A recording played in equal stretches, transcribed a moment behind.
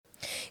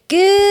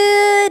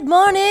Good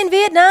morning,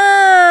 Vietnam!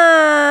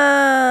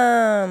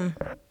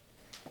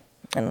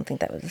 I don't think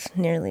that was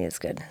nearly as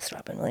good as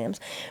Robin Williams.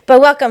 But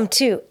welcome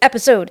to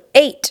episode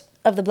 8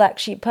 of the Black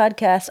Sheep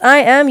Podcast. I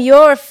am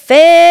your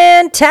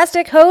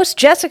fantastic host,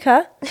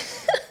 Jessica,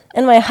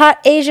 and my hot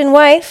Asian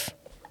wife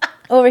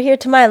over here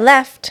to my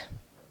left.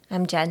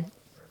 I'm Jen.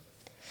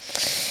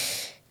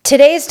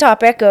 Today's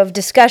topic of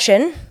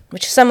discussion,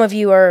 which some of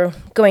you are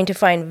going to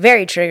find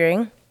very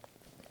triggering,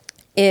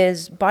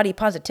 is body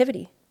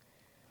positivity.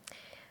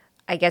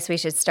 I guess we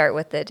should start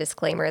with the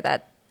disclaimer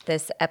that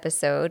this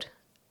episode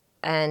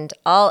and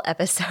all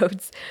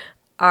episodes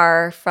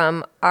are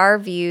from our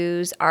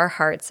views, our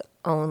hearts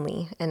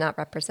only, and not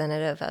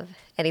representative of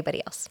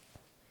anybody else.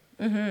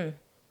 Mm-hmm.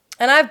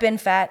 And I've been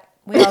fat.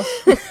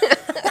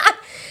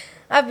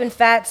 I've been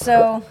fat,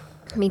 so...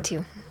 Me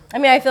too. I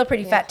mean, I feel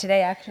pretty fat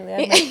today, actually.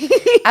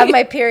 I have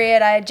my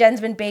period.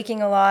 Jen's been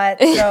baking a lot,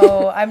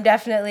 so I'm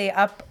definitely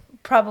up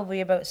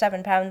probably about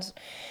 7 pounds.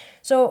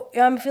 So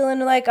I'm feeling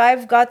like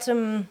I've got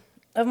some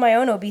of my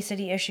own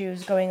obesity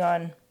issues going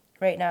on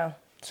right now.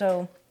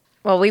 So,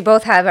 well, we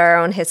both have our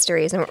own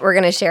histories, and we're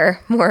going to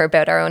share more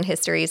about our own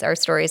histories, our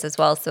stories as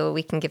well, so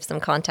we can give some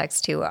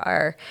context to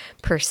our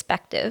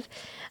perspective.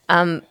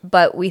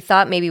 But we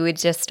thought maybe we'd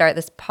just start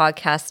this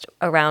podcast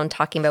around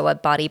talking about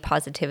what body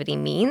positivity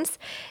means,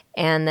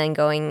 and then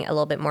going a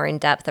little bit more in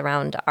depth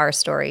around our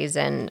stories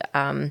and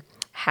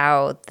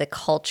how the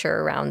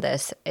culture around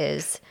this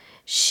is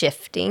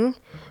shifting.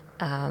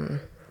 I'll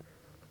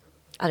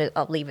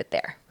leave it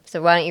there.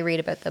 So why don't you read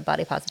about the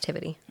body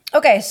positivity?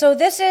 Okay, so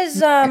this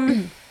is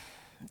from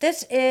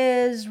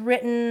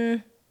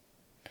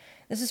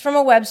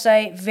a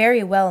website,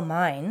 Very Well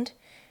Mind,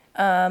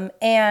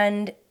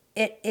 and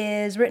it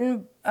is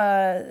written,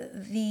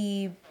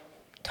 the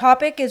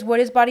topic is what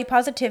is body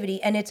positivity,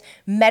 and it's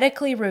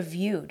medically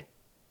reviewed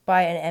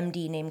by an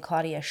MD named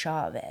Claudia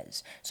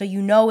Chavez. So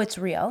you know it's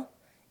real,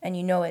 and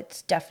you know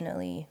it's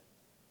definitely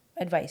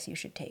advice you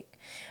should take.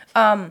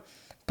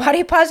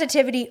 Body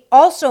positivity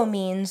also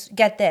means,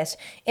 get this,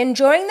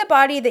 enjoying the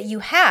body that you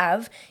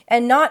have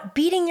and not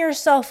beating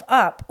yourself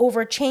up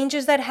over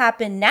changes that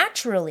happen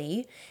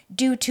naturally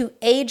due to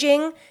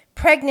aging,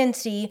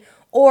 pregnancy,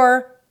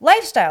 or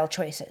lifestyle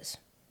choices.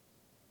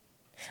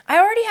 I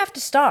already have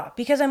to stop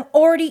because I'm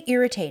already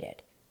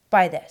irritated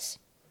by this.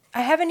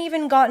 I haven't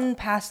even gotten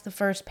past the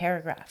first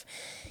paragraph.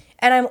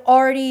 And I'm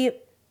already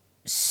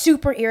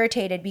super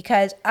irritated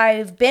because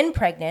I've been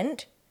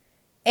pregnant,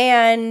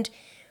 and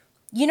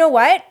you know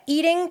what?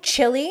 Eating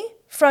chili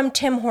from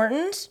Tim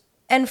Hortons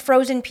and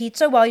frozen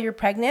pizza while you're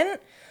pregnant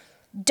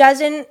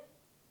doesn't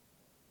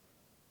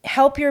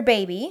help your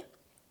baby,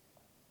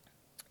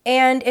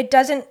 and it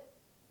doesn't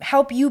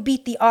help you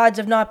beat the odds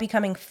of not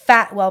becoming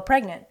fat while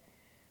pregnant.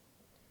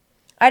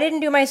 I didn't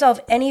do myself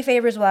any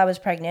favors while I was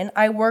pregnant.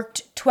 I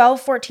worked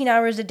 12, 14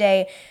 hours a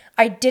day.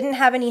 I didn't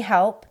have any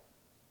help.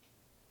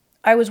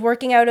 I was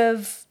working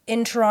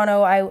in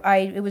Toronto.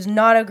 It was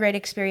not a great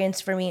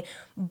experience for me.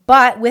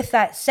 But with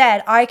that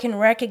said, I can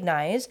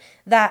recognize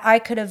that I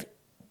could have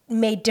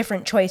made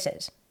different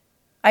choices.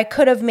 I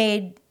could have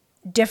made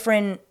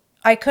different,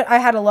 I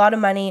had a lot of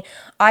money.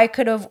 I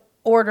could have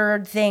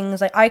ordered things.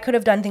 Like, I could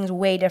have done things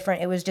way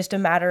different. It was just a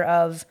matter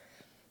of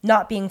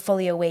not being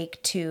fully awake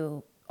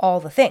to all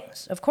the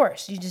things. Of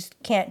course, you just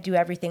can't do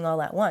everything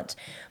all at once.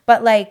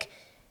 But like,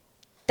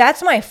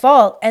 that's my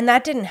fault, and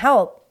that didn't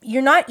help.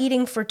 You're not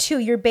eating for two.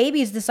 Your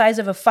baby's the size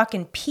of a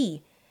fucking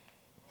pea.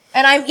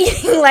 And I'm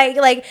eating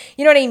like,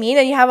 you know what I mean?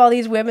 And you have all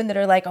these women that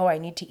are like, oh, I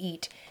need to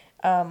eat.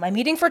 I'm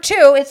eating for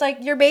two. It's like,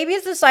 your baby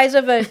is the size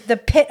of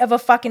the pit of a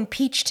fucking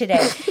peach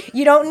today.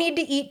 You don't need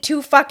to eat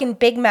 2 fucking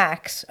Big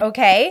Macs,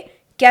 okay?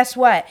 Guess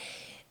what?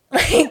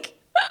 Like,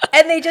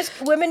 and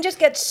women just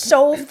get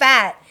so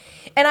fat.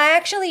 And I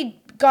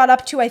actually got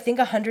up to, I think,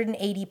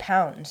 180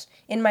 pounds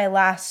in my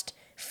last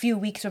few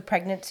weeks of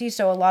pregnancy.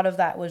 So a lot of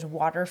that was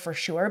water for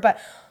sure. But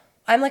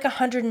I'm like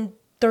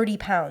 130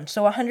 pounds.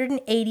 So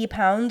 180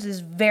 pounds is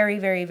very,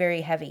 very,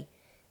 very heavy.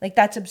 Like,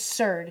 that's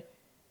absurd.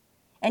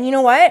 And you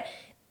know what?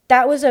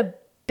 That was a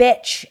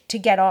bitch to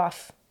get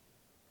off.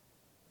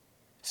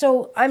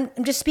 So I'm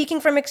just speaking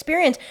from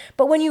experience.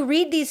 But when you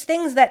read these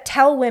things that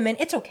tell women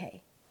it's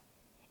okay,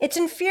 it's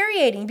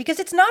infuriating because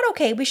it's not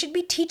okay. We should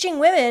be teaching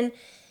women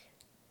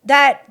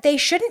that they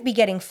shouldn't be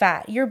getting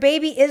fat. Your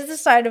baby is the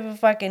size of a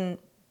fucking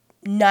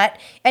nut,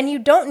 and you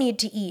don't need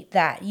to eat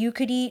that. You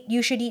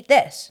should eat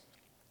this,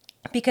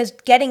 because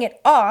getting it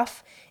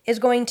off is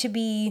going to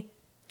be,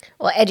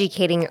 well,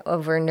 educating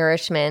over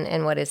nourishment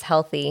and what is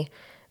healthy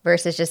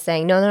versus just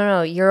saying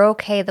no, you're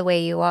okay the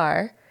way you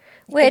are.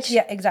 Which,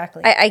 yeah,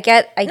 exactly. I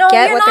get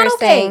what they're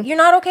saying. You're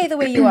not okay the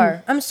way you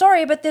are. I'm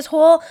sorry, but this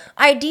whole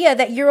idea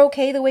that you're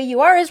okay the way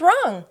you are is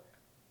wrong.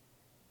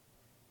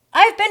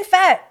 I've been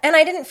fat, and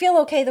I didn't feel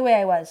okay the way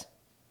I was.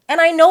 And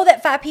I know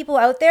that fat people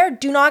out there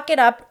do not get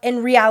up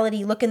in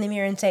reality, look in the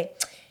mirror and say,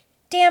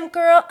 damn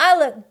girl, I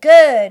look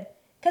good.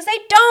 Because they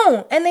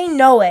don't, and they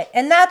know it.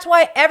 And that's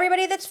why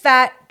everybody that's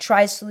fat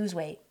tries to lose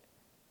weight.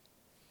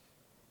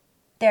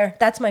 There,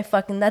 that's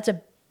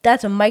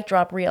a mic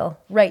drop reel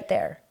right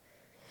there.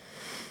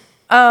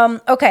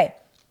 Okay.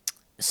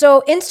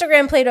 So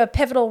Instagram played a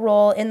pivotal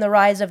role in the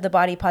rise of the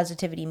body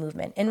positivity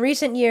movement. In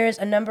recent years,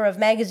 a number of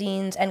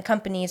magazines and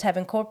companies have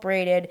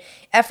incorporated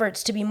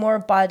efforts to be more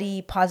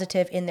body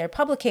positive in their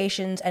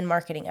publications and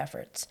marketing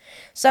efforts.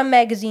 Some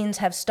magazines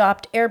have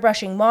stopped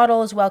airbrushing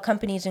models, while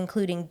companies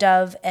including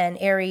Dove and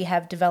Aerie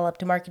have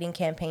developed marketing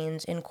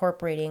campaigns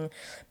incorporating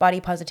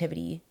body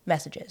positivity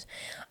messages.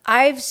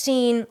 I've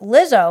seen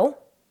Lizzo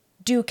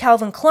do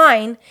Calvin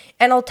Klein,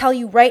 and I'll tell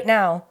you right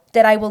now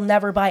that I will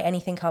never buy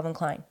anything Calvin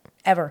Klein.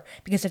 Ever.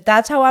 Because if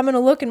that's how I'm going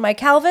to look in my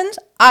Calvins,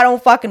 I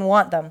don't fucking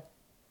want them.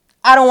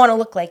 I don't want to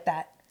look like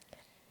that.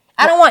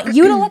 I don't want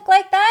you to look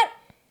like that.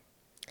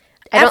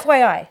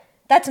 FYI.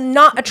 That's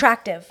not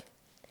attractive.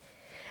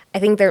 I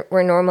think that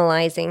we're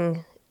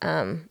normalizing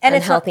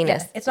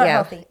unhealthiness. It's not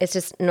healthy. It's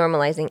just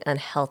normalizing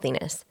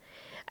unhealthiness.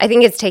 I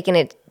think it's taken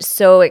it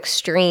so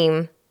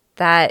extreme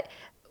that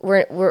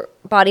we're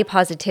body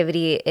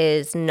positivity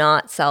is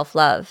not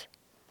self-love.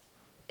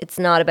 It's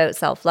not about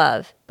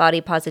self-love. Body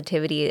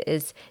positivity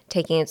is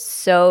taking it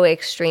so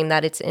extreme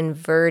that it's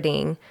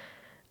inverting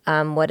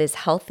what is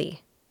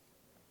healthy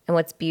and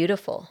what's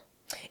beautiful.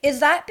 Is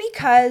that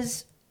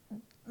because,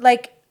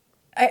 like,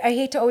 I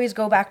hate to always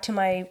go back to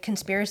my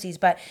conspiracies,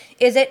 but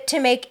is it to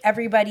make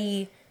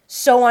everybody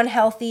so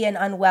unhealthy and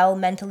unwell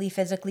mentally,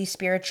 physically,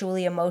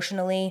 spiritually,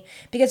 emotionally?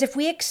 Because if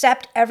we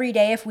accept every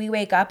day, if we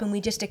wake up and we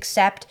just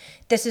accept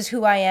this is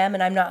who I am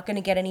and I'm not going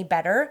to get any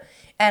better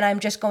and I'm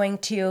just going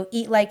to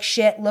eat like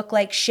shit, look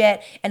like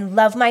shit, and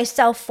love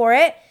myself for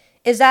it,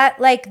 is that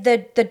like the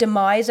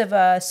demise of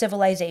a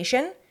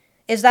civilization?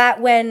 Is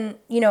that when,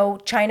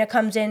 China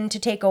comes in to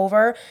take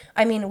over?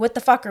 I mean, what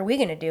the fuck are we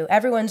going to do?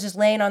 Everyone's just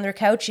laying on their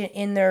couch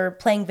in their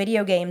playing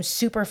video games,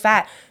 super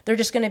fat. They're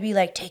just going to be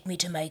like, take me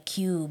to my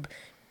cube.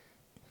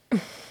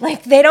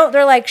 Like,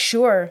 they're like,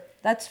 sure,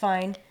 that's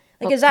fine.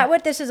 Like, is that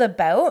what this is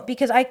about?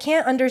 Because I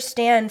can't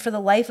understand for the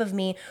life of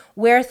me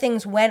where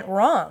things went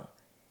wrong.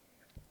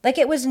 Like,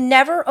 it was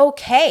never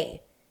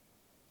okay.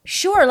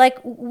 Sure, like,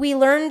 we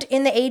learned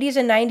in the 80s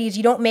and 90s,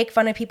 you don't make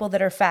fun of people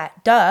that are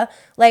fat. Duh.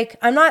 Like,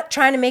 I'm not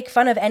trying to make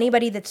fun of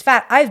anybody that's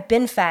fat. I've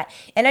been fat.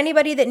 And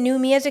anybody that knew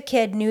me as a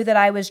kid knew that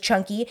I was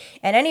chunky.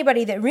 And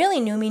anybody that really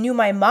knew me knew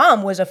my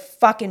mom was a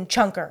fucking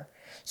chunker.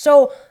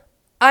 So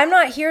I'm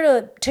not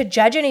here to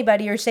judge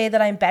anybody or say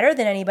that I'm better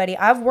than anybody.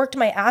 I've worked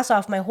my ass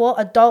off my whole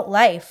adult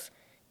life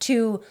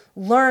to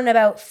learn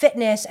about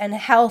fitness and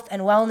health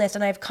and wellness.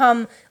 And I've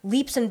come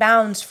leaps and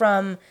bounds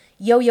from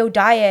yo-yo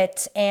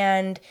diets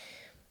and,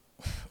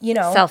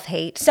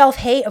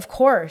 self-hate, of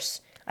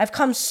course. I've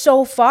come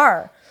so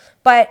far,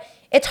 but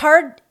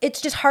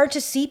it's just hard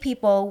to see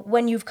people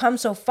when you've come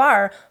so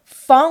far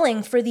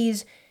falling for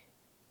these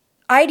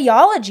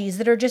ideologies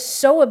that are just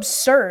so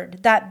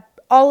absurd that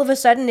all of a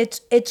sudden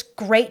it's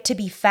great to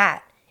be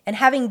fat. And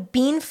having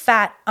been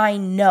fat, I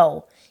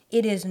know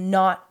it is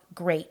not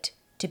great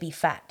to be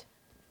fat.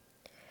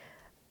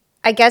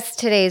 I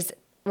guess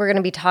we're going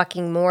to be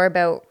talking more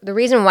about the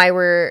reason why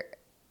we're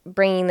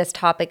bringing this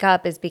topic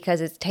up is because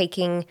it's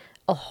taking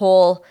a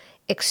whole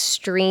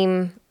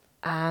extreme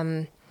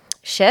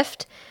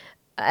shift,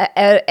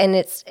 and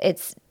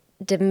it's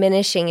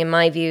diminishing, in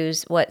my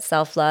views, what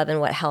self-love and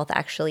what health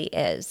actually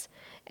is,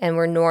 and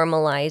we're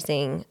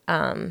normalizing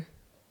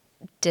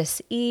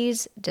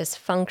dis-ease,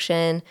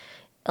 dysfunction,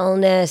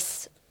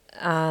 illness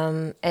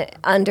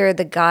under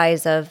the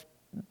guise of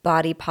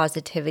body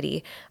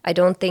positivity. I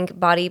don't think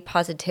body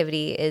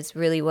positivity is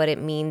really what it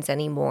means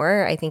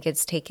anymore. I think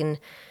it's taken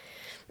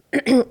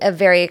a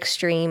very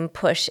extreme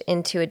push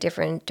into a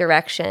different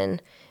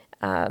direction.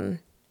 And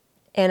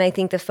I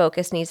think the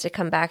focus needs to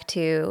come back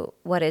to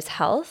what is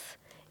health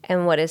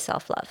and what is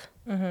self-love.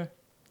 Mm-hmm.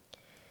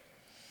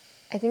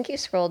 I think you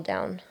scrolled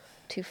down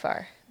too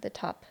far, the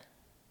top.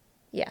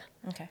 Yeah.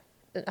 Okay.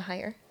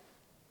 Higher.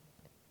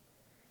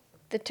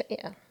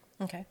 Yeah.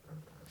 Okay.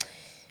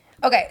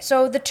 Okay,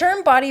 so the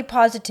term body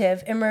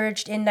positive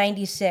emerged in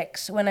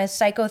 96 when a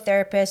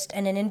psychotherapist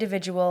and an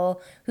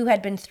individual who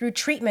had been through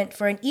treatment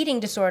for an eating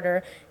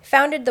disorder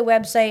founded the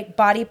website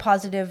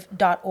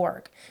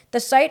bodypositive.org. The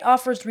site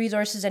offers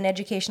resources and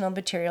educational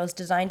materials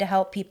designed to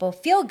help people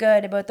feel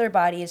good about their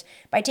bodies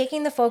by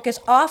taking the focus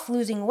off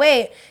losing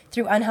weight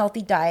through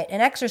unhealthy diet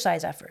and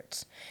exercise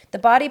efforts. The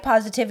body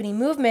positivity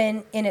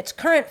movement in its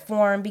current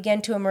form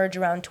began to emerge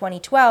around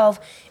 2012,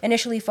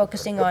 initially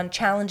focusing on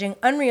challenging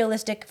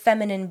unrealistic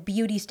feminine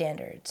beauty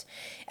standards.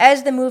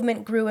 As the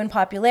movement grew in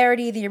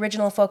popularity, the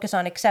original focus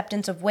on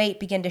acceptance of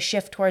weight began to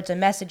shift towards a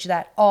message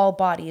that all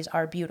bodies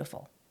are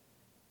beautiful.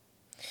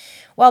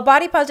 While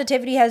body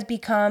positivity has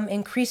become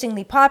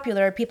increasingly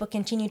popular, people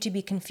continue to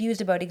be confused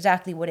about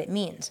exactly what it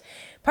means.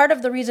 Part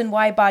of the reason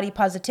why body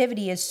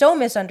positivity is so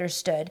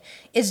misunderstood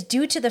is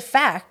due to the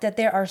fact that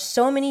there are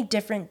so many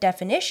different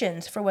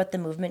definitions for what the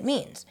movement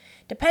means.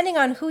 Depending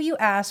on who you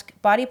ask,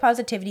 body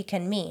positivity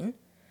can mean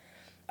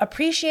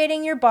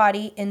appreciating your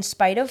body in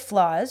spite of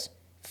flaws,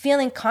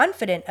 feeling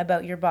confident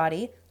about your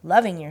body,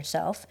 loving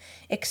yourself,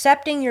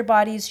 accepting your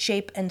body's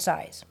shape and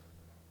size.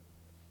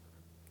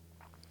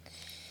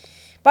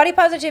 Body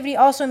positivity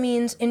also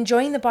means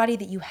enjoying the body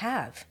that you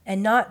have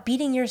and not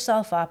beating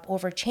yourself up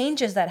over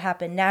changes that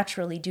happen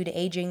naturally due to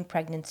aging,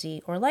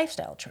 pregnancy, or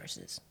lifestyle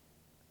choices.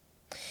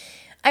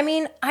 I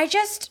mean, I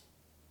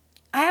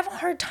have a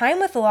hard time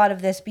with a lot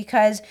of this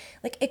because,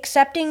 like,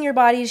 accepting your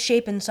body's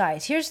shape and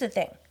size. Here's the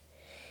thing.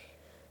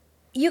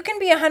 You can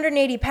be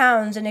 180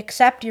 pounds and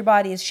accept your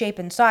body's shape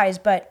and size,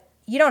 but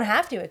you don't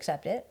have to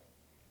accept it.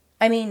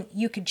 I mean,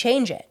 you could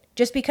change it.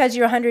 Just because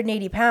you're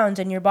 180 pounds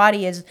and your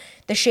body is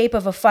the shape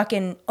of a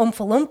fucking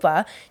Oompa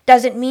Loompa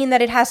doesn't mean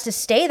that it has to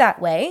stay that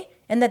way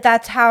and that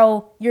that's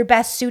how you're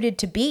best suited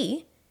to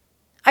be.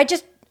 I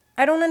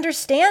don't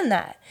understand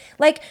that.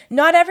 Like,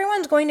 not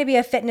everyone's going to be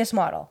a fitness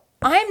model.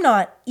 I'm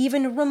not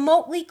even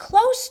remotely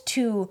close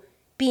to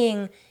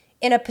being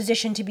in a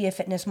position to be a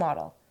fitness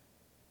model.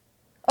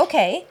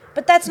 Okay,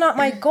 but that's not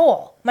my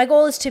goal. My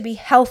goal is to be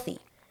healthy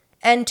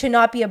and to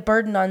not be a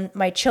burden on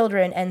my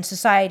children and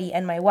society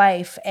and my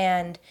wife,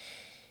 and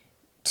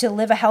to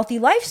live a healthy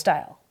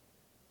lifestyle.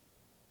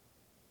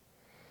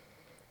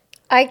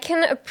 I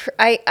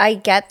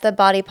get the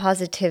body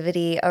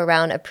positivity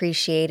around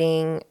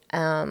appreciating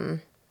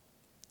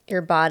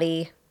your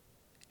body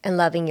and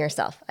loving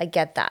yourself. I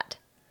get that.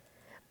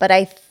 But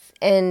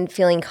and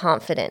feeling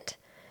confident.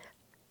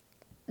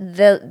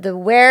 The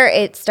where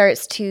it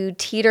starts to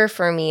teeter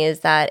for me is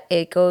that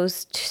it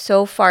goes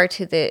so far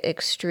to the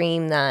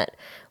extreme that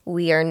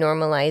we are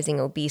normalizing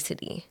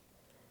obesity.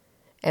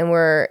 And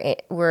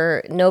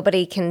we're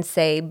nobody can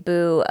say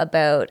boo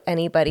about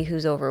anybody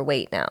who's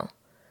overweight now.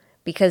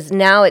 Because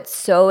now it's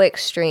so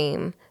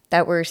extreme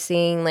that we're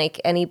seeing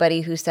like anybody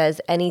who says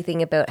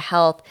anything about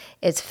health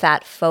is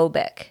fat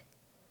phobic.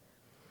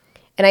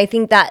 And I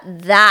think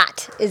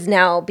that is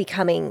now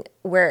becoming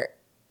where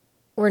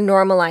we're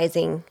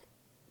normalizing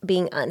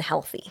being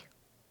unhealthy.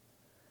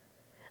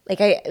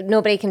 Like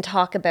nobody can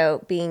talk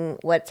about being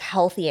what's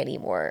healthy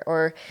anymore,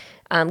 or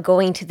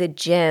going to the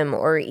gym,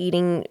 or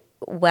eating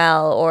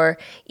well, or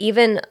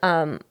even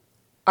our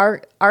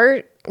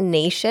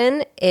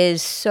nation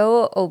is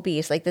so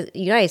obese. Like the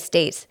United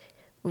States,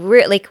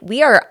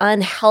 we are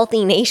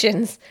unhealthy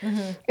nations.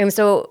 Mm-hmm. And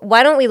so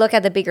why don't we look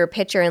at the bigger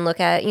picture and look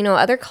at,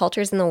 other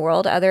cultures in the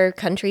world, other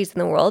countries in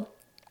the world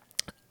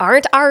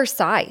aren't our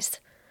size.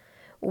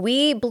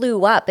 We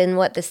blew up in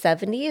the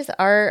 70s.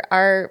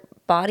 Our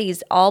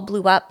bodies all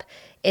blew up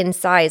in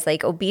size.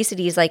 Like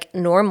obesity is like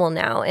normal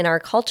now in our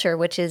culture,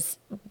 which is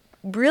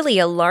really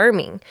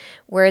alarming.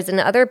 Whereas in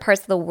other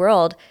parts of the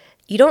world,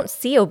 you don't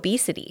see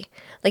obesity.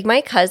 Like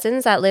my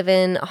cousins that live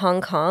in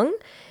Hong Kong,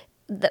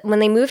 when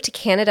they moved to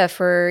Canada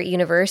for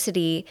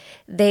university,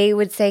 they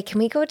would say, can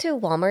we go to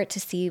Walmart to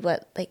see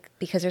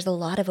because there's a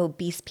lot of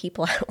obese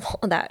people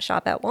that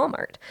shop at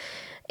Walmart.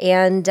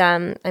 And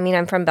I'm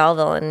from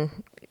Belleville,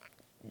 and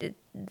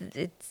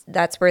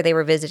that's where they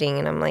were visiting,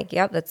 and I'm like,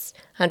 yep, that's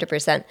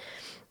 100%.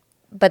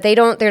 But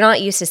they're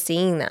not used to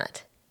seeing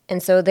that.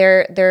 And so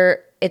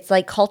it's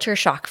like culture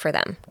shock for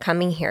them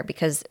coming here,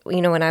 because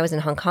when I was in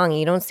Hong Kong,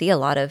 you don't see a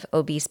lot of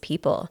obese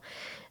people.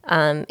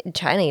 In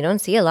China, you don't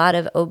see a lot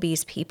of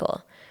obese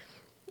people.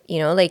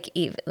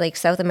 Like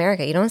South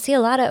America, you don't see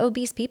a lot of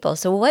obese people.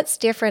 So what's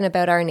different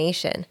about our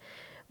nation?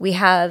 We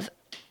have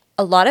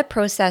a lot of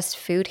processed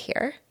food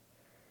here.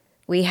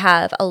 We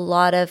have a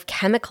lot of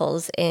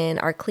chemicals in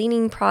our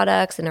cleaning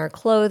products, in our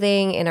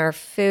clothing, in our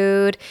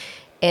food,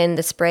 in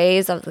the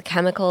sprays of the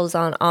chemicals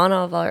on all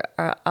of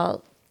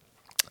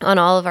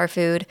our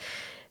food.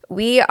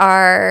 We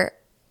are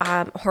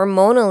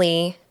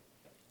hormonally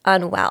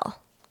unwell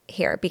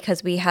here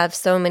because we have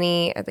so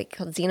many, are they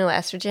called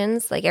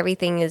xenoestrogens? Like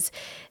everything is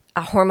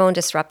hormone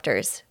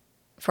disruptors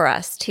for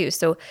us too.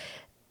 So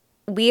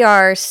we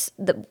are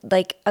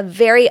like a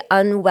very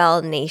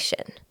unwell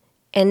nation.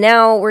 And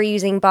now we're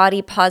using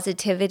body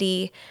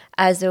positivity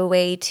as a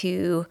way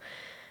to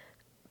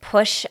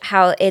push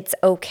how it's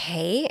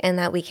okay and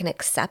that we can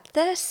accept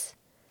this.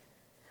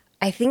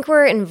 I think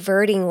we're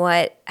inverting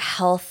what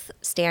health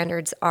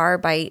standards are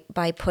by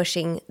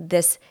pushing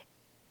this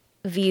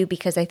view,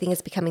 because I think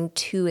it's becoming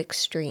too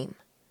extreme.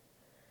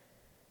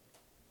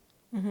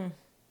 Mm-hmm.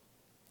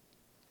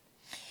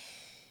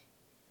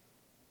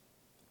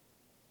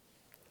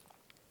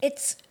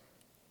 It's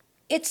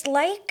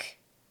like,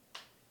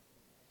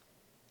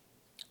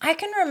 I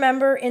can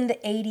remember in the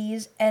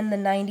 80s and the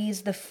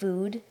 90s, the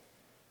food.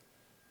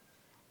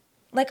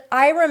 Like,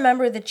 I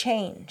remember the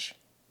change.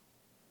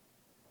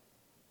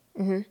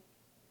 Mm-hmm.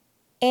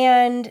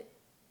 And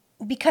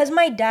because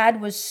my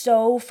dad was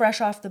so fresh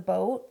off the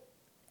boat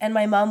and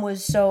my mom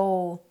was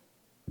so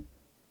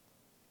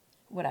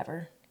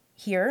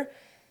here,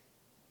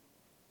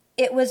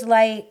 it was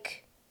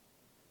like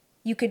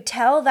you could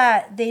tell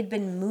that they'd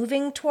been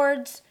moving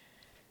towards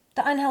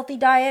the unhealthy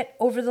diet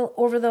over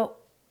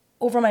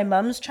my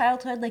mom's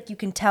childhood. Like, you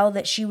can tell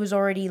that she was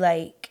already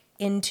like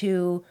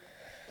into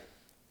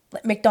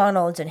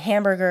McDonald's and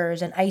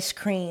hamburgers and ice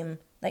cream.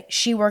 Like,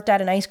 she worked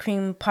at an ice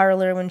cream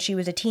parlor when she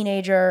was a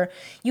teenager.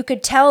 You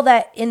could tell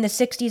that in the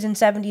 60s and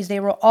 70s, they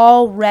were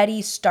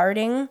already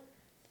starting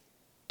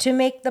to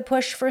make the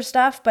push for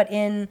stuff. But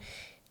in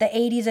the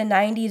 80s and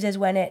 90s is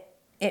when it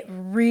it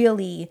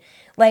really,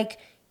 like,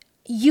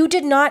 you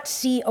did not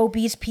see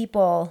obese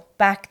people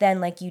back then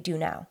like you do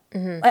now.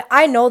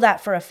 I know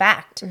that for a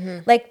fact.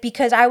 Like,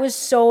 because I was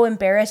so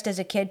embarrassed as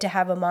a kid to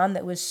have a mom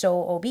that was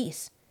so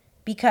obese,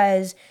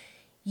 because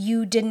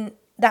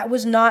that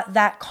was not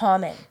that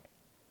common.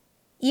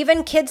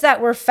 Even kids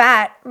that were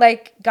fat,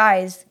 like,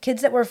 guys,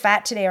 kids that were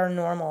fat today are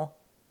normal.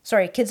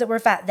 Sorry, kids that were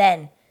fat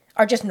then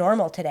are just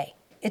normal today.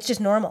 It's just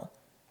normal.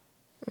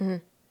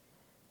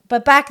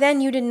 But back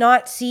then, you did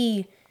not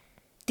see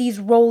these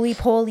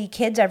roly-poly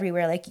kids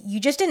everywhere. Like, you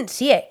just didn't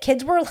see it.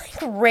 Kids were, like,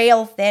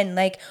 rail thin.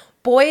 Like,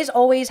 little boys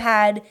always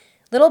had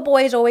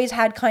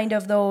kind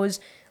of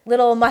those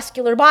little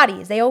muscular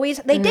bodies. They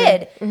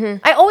did.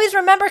 I always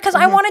remember, because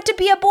I wanted to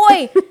be a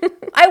boy.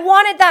 I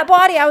wanted that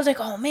body. I was like,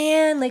 oh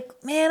man,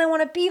 I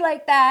want to be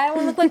like that. I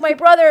want to look like my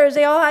brothers.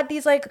 They all had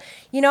these, like,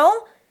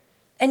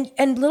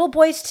 and little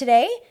boys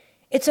today,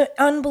 it's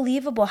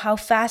unbelievable how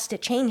fast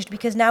it changed,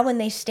 because now when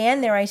they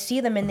stand there, I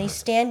see them and they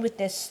stand with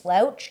this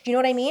slouch. Do you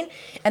know what I mean?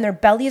 And their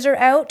bellies are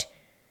out.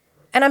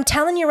 And I'm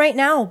telling you right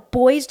now,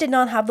 boys did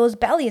not have those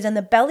bellies. And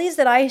the bellies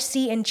that I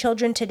see in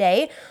children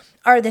today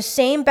are the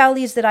same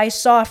bellies that I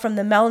saw from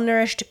the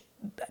malnourished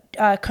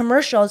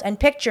commercials and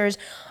pictures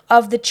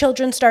of the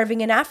children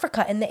starving in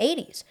Africa in the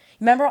 80s.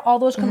 Remember all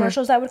those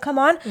commercials that would come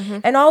on?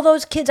 And all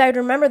those kids, I would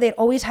remember, they'd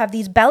always have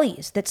these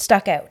bellies that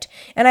stuck out.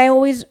 And I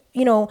always,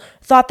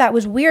 thought that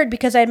was weird,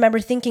 because I remember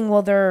thinking,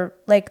 well, why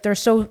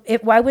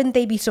wouldn't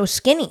they be so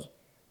skinny?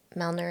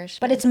 Malnourishment.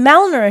 But it's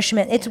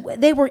malnourishment.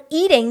 They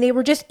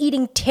were just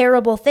eating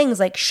terrible things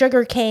like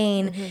sugar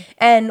cane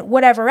and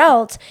whatever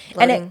else.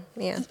 Bloating,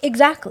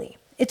 Exactly.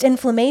 It's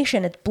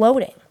inflammation. It's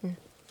bloating.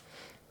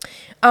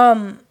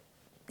 Now,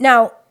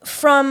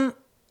 from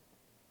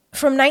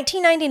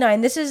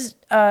 1999, this is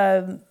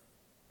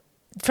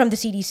from the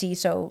CDC,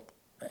 so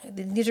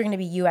these are going to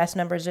be U.S.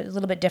 numbers, a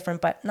little bit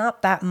different, but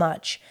not that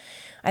much.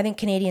 I think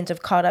Canadians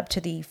have caught up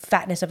to the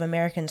fatness of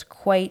Americans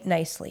quite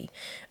nicely.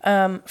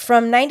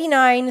 From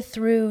 99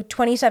 through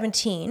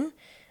 2017,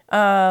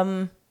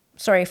 from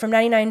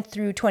 99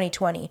 through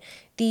 2020,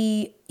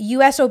 the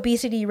U.S.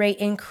 obesity rate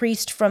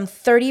increased from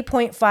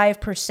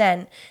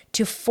 30.5%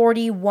 to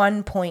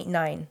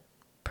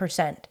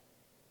 41.9%.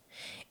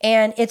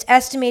 And it's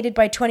estimated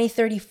by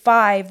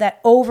 2035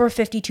 that over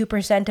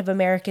 52% of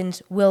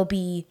Americans will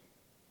be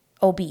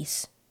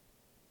obese.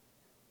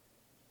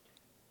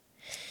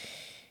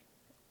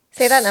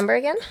 Say that number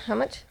again. How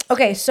much?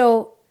 Okay,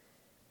 so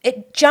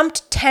it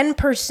jumped 10%.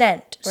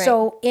 Right.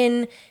 So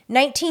in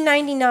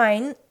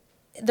 1999,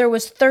 there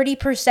was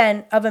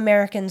 30% of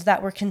Americans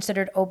that were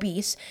considered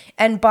obese,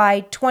 and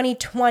by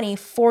 2020,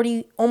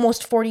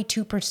 almost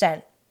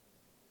 42%.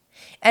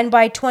 And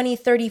by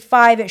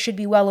 2035, it should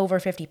be well over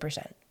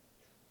 50%.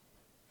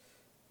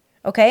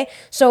 Okay,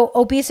 so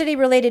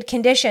obesity-related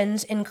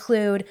conditions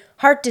include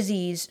heart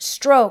disease,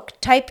 stroke,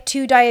 type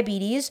 2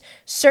 diabetes,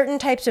 certain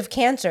types of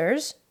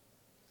cancers.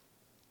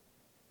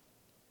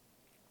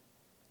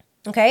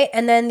 Okay,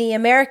 and then the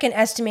American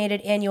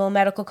estimated annual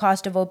medical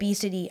cost of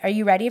obesity. Are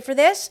you ready for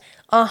this?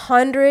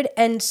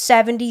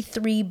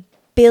 $173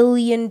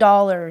 billion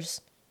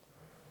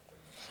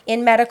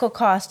in medical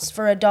costs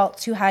for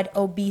adults who had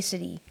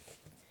obesity.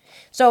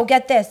 So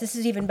get this. This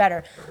is even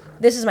better.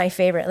 This is my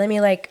favorite. Let me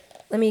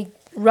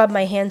rub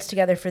my hands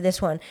together for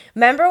this one.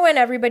 Remember when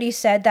everybody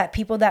said that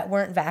people that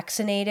weren't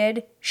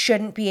vaccinated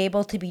shouldn't be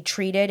able to be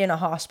treated in a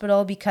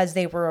hospital because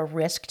they were a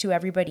risk to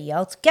everybody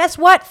else? Guess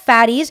what,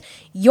 fatties?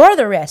 You're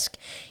the risk.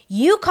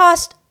 You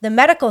cost the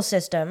medical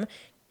system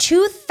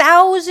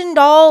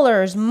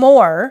 $2,000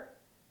 more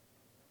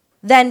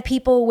than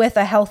people with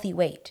a healthy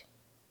weight.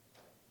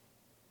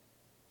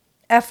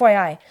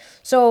 FYI.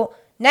 So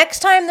next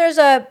time there's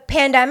a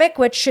pandemic,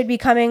 which should be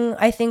coming,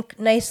 I think,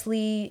 nice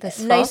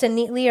and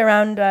neatly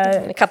around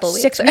in a couple of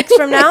weeks. 6 weeks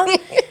from now,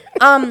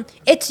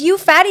 it's you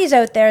fatties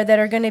out there that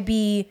are going to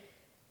be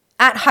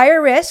at higher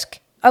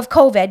risk of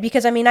COVID,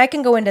 because, I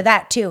can go into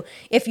that too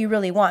if you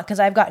really want, because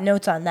I've got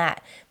notes on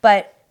that.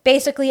 But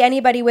basically,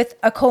 anybody with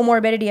a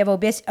comorbidity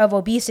of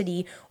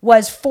obesity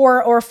was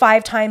 4 or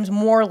 5 times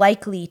more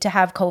likely to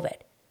have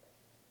COVID.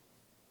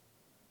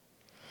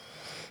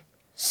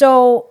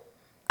 So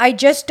I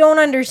just don't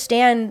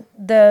understand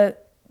the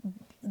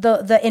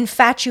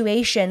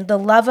infatuation, the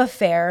love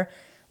affair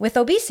with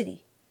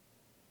obesity.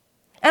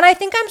 And I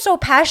think I'm so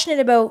passionate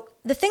about,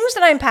 the things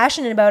that I'm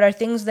passionate about are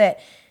things that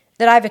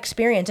I've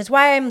experienced. It's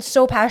why I'm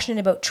so passionate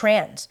about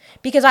trans,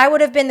 because I would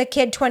have been the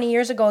kid 20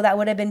 years ago that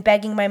would have been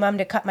begging my mom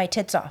to cut my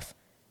tits off,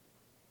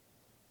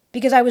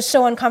 because I was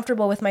so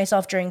uncomfortable with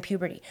myself during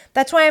puberty.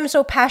 That's why I'm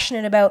so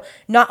passionate about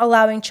not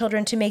allowing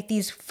children to make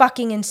these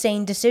fucking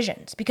insane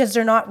decisions, because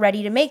they're not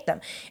ready to make them.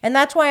 And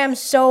that's why I'm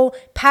so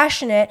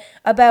passionate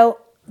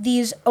about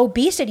these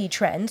obesity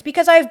trends,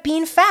 because I've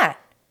been fat.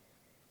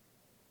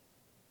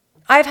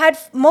 I've had,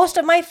 most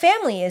of my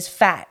family is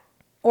fat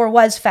or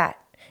was fat.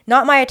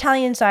 Not my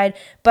Italian side,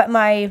 but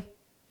my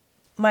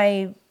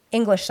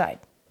English side.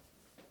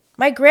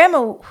 My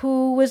grandma,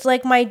 who was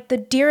like the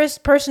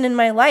dearest person in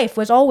my life,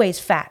 was always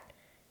fat.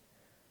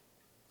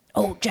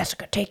 Oh,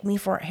 Jessica, take me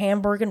for a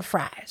hamburger and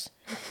fries.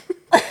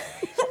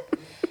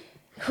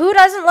 Who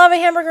doesn't love a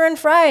hamburger and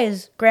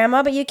fries,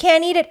 Grandma? But you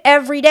can't eat it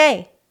every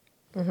day.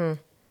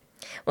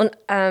 Well,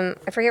 I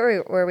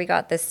forget where we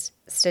got this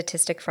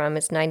statistic from.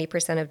 It's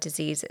 90% of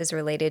disease is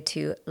related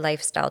to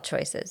lifestyle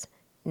choices.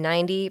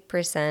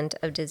 90%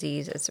 of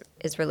disease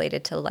is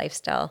related to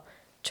lifestyle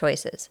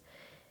choices.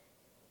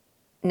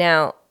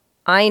 Now,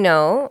 I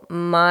know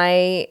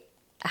my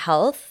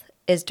health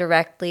is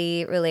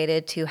directly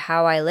related to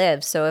how I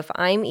live. So if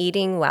I'm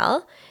eating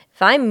well,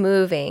 if I'm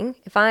moving,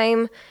 if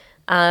I'm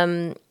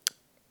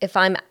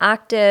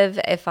active,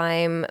 if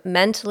I'm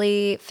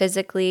mentally,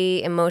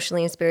 physically,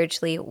 emotionally, and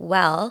spiritually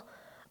well,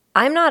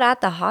 I'm not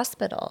at the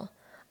hospital.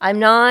 I'm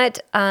not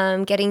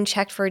getting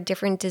checked for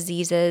different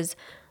diseases.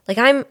 Like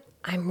I'm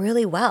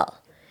really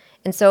well.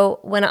 And so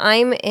when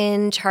I'm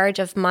in charge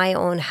of my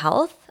own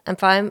health,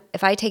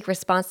 if I take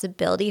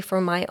responsibility for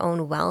my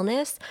own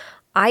wellness,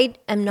 I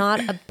am not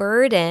a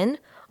burden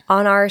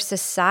on our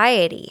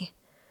society.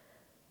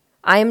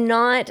 I'm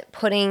not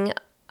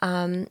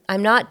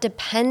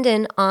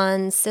dependent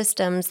on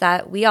systems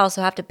that we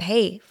also have to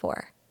pay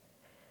for.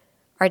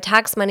 Our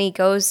tax money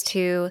goes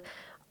to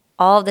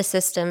all the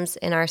systems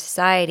in our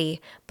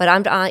society, but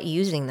I'm not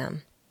using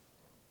them.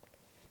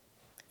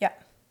 Yeah.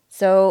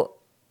 So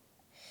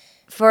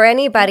for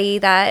anybody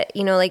that,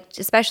 like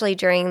especially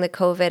during the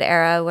COVID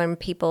era when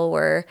people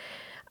were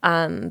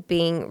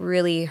being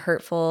really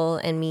hurtful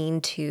and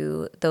mean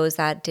to those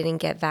that didn't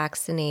get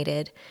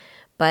vaccinated,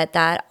 but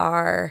that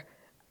are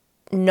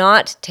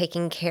not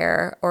taking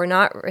care or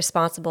not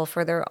responsible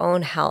for their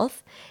own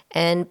health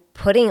and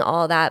putting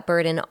all that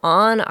burden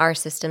on our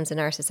systems in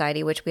our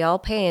society, which we all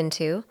pay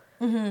into.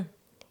 Mm-hmm.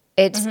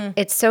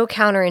 It's so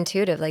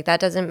counterintuitive. Like that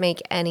doesn't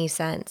make any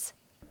sense.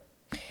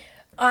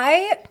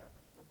 I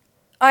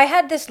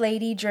had this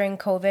lady during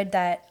COVID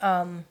that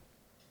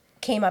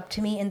came up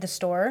to me in the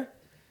store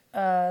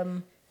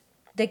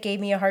that gave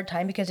me a hard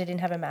time because I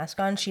didn't have a mask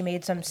on. She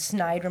made some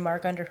snide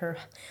remark under her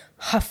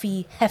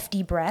huffy,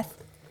 hefty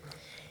breath.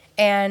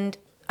 And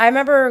I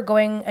remember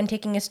going and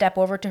taking a step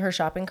over to her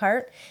shopping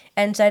cart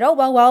and said, oh,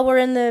 well, while we're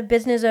in the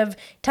business of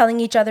telling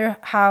each other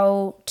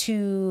how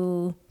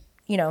to,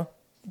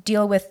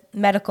 deal with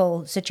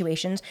medical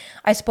situations,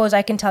 I suppose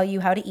I can tell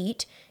you how to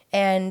eat.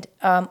 And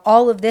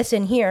all of this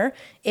in here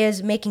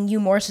is making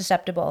you more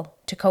susceptible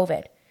to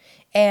COVID.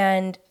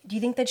 And do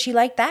you think that she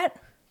liked that?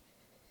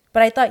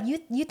 But I thought,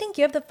 you think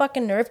you have the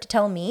fucking nerve to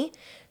tell me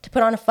to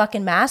put on a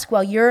fucking mask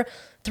while you're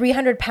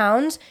 300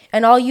 pounds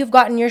and all you've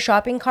got in your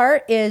shopping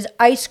cart is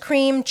ice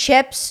cream,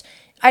 chips.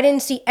 I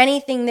didn't see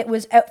anything that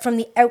was out from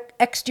the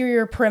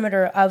exterior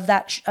perimeter of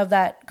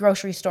that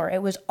grocery store.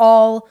 It was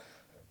all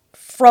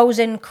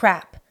frozen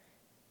crap.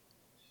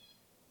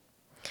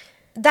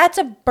 That's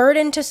a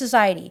burden to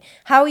society.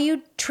 How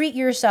you treat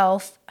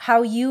yourself,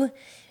 but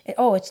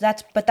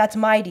that's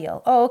my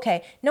deal. Oh,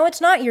 okay. No,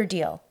 it's not your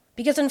deal.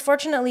 Because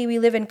unfortunately, we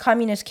live in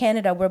communist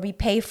Canada where we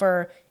pay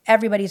for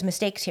everybody's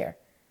mistakes here.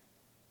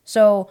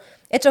 So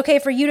it's okay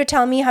for you to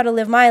tell me how to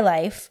live my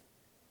life,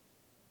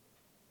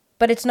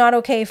 but it's not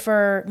okay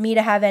for me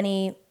to have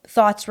any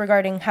thoughts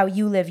regarding how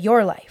you live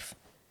your life.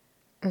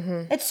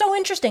 Mm-hmm. It's so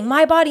interesting.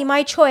 My body,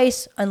 my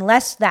choice,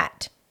 unless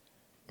that.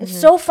 It's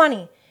so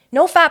funny.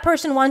 No fat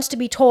person wants to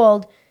be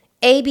told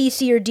A, B,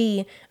 C, or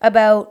D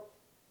about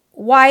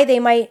why they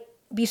might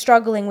be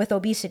struggling with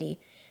obesity.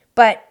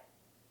 But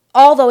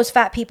all those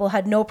fat people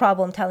had no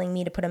problem telling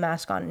me to put a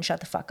mask on and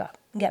shut the fuck up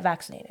and get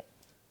vaccinated.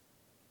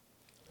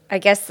 I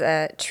guess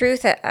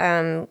truth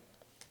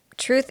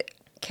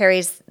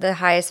carries the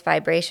highest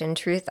vibration.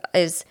 Truth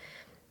is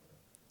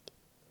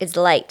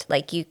light.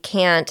 Like you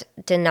can't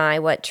deny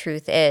what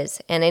truth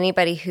is. And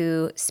anybody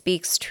who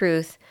speaks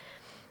truth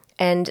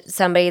and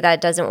somebody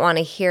that doesn't want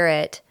to hear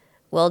it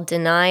will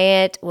deny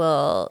it,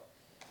 will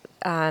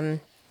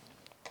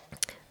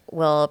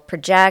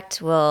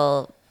project,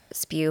 will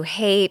spew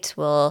hate,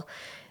 will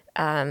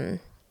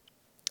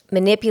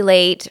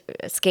manipulate,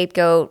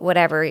 scapegoat,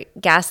 whatever,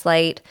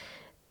 gaslight,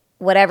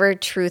 whatever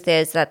truth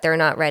is that they're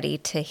not ready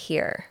to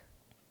hear.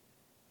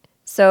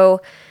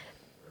 So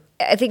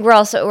I think we're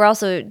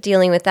also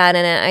dealing with that.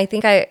 And I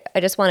think I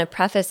just want to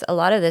preface a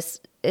lot of this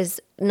is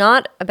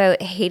not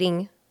about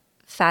hating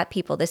fat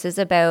people. This is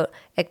about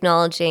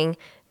acknowledging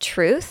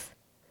truth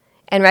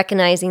and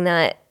recognizing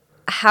that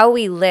how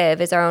we live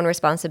is our own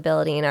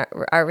responsibility, and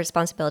our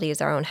responsibility is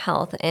our own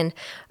health. And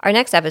our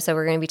next episode,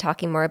 we're going to be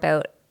talking more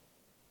about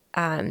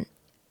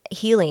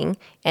healing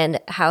and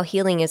how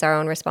healing is our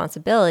own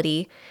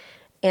responsibility.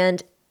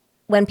 And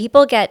when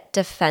people get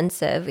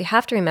defensive, we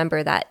have to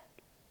remember that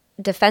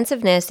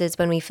defensiveness is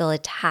when we feel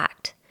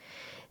attacked.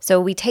 So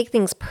we take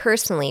things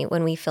personally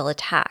when we feel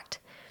attacked.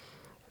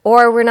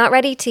 Or we're not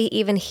ready to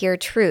even hear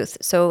truth.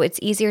 So it's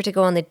easier to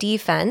go on the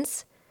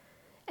defense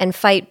and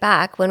fight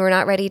back when we're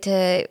not ready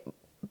to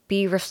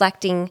be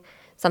reflecting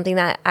something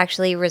that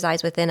actually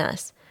resides within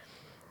us.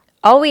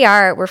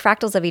 We're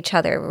fractals of each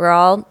other.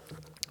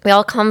 We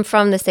all come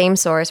from the same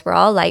source. We're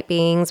all light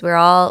beings. We're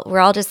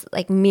all just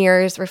like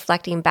mirrors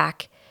reflecting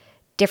back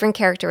different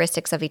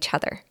characteristics of each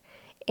other.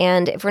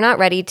 And if we're not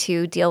ready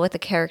to deal with the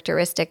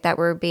characteristic that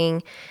we're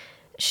being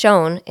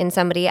shown in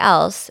somebody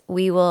else,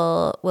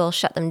 we'll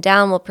shut them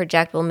down, we'll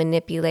project, we'll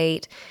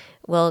manipulate,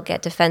 we'll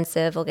get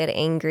defensive, we'll get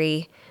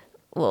angry,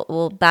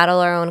 we'll battle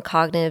our own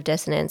cognitive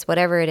dissonance,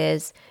 whatever it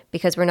is,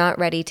 because we're not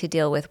ready to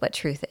deal with what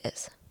truth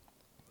is.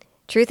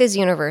 Truth is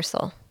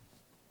universal.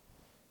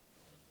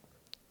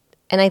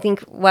 And I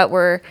think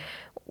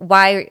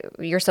why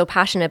you're so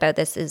passionate about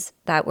this is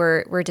that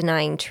we're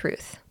denying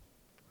truth.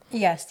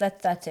 Yes,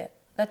 that's it.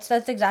 That's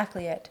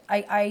exactly it.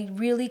 I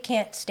really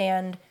can't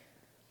stand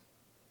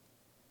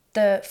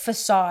the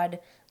facade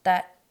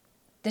that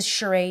this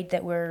charade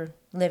that we're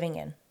living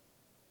in,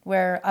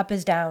 where up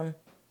is down,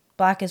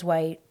 black is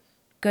white,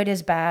 good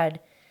is bad.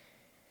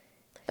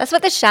 That's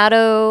what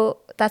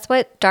that's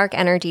what dark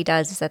energy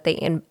does, is that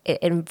it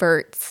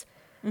inverts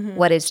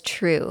what is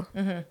true.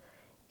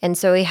 And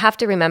so we have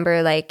to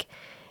remember, like,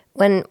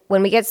 when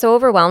we get so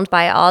overwhelmed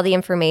by all the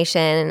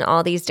information and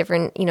all these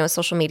different,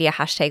 social media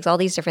hashtags, all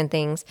these different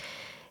things,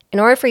 in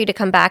order for you to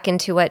come back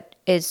into what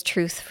is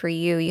truth for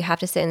you, you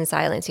have to sit in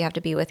silence. You have to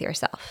be with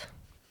yourself.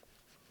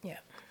 Yeah.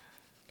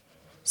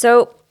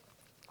 So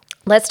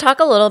let's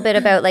talk a little bit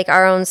about like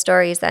our own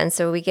stories then.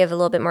 So we give a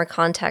little bit more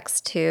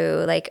context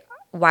to like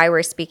why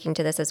we're speaking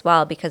to this as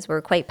well, because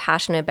we're quite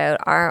passionate about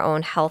our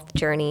own health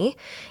journey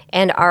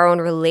and our own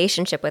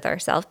relationship with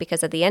ourselves,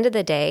 because at the end of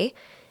the day,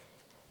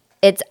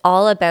 it's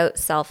all about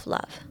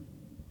self-love.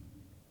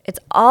 It's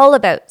all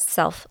about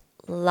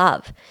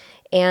self-love.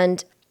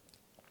 And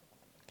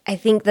I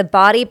think the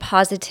body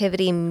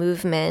positivity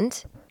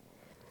movement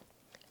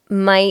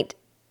might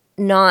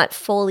not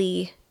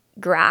fully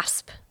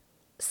grasp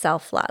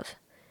self-love.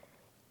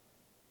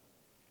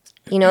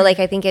 Like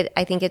I think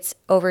it's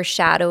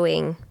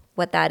overshadowing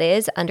what that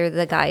is under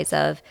the guise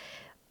of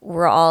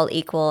we're all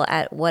equal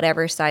at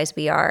whatever size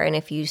we are, and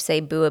if you say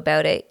boo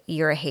about it,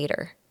 you're a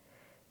hater.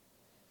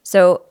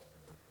 So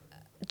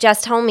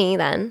Jess, tell me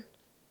then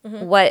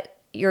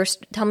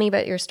tell me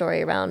about your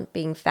story around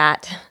being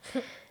fat.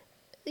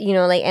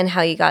 And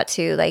how you got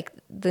to like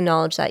the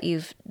knowledge that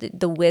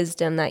the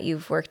wisdom that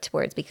you've worked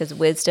towards, because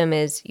wisdom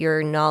is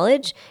your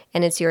knowledge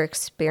and it's your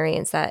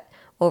experience that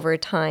over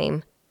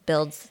time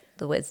builds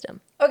the wisdom.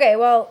 Okay,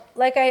 well,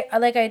 like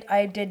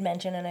I did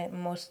mention,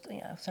 and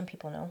some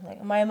people know,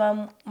 like my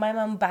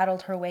mom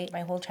battled her weight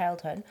my whole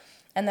childhood,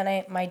 and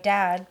then my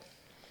dad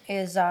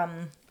is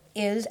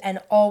and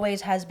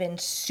always has been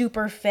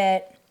super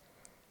fit.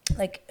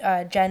 Like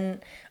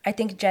Jen, I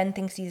think Jen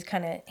thinks he's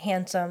kind of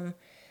handsome.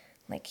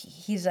 Like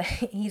he's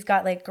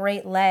got like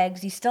great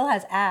legs. He still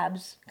has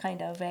abs,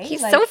 kind of, eh?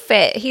 He's so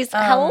fit. He's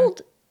how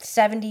old?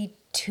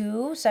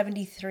 72,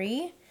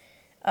 73.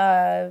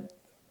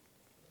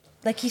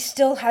 Like he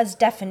still has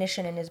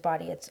definition in his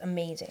body. It's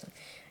amazing.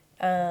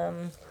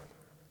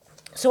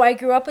 So I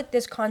grew up with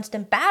this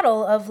constant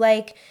battle of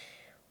like,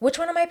 which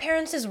one of my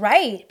parents is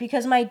right?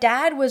 Because my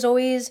dad was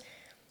always,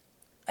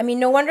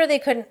 no wonder they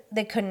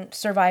couldn't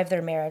survive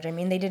their marriage.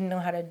 They didn't know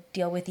how to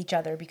deal with each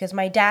other, because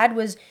my dad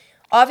was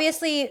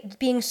obviously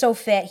being so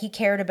fit, he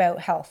cared about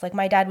health. Like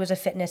my dad was a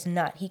fitness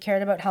nut. He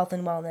cared about health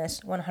and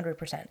wellness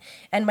 100%.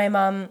 And my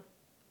mom,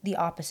 the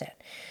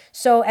opposite.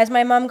 So as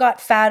my mom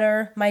got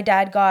fatter, my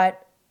dad got,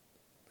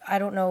 I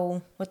don't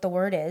know what the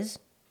word is,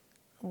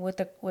 what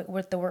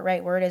the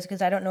right word is,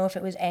 because I don't know if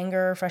it was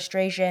anger or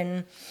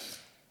frustration.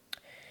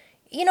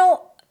 And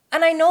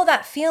I know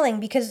that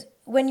feeling, because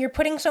when you're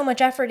putting so much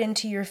effort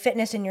into your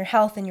fitness and your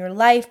health and your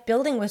life,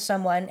 building with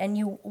someone, and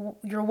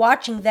you're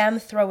watching them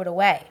throw it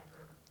away.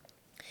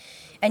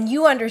 And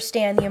you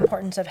understand the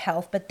importance of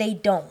health, but they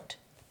don't,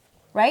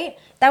 right?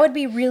 That would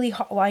be really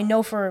hard. Well, I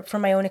know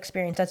from my own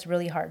experience, that's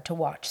really hard to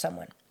watch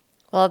someone.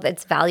 Well,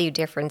 it's value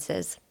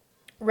differences.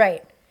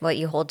 Right. What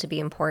you hold to be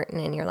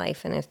important in your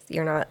life. And if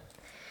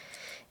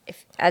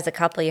as a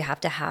couple, you have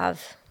to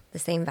have the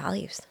same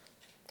values.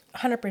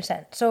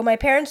 100%. So my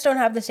parents don't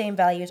have the same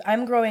values.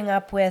 I'm growing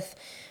up with,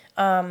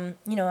 in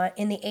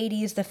the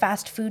 80s, the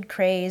fast food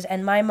craze,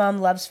 and my mom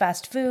loves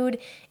fast food.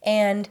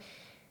 And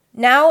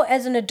now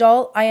as an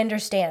adult, I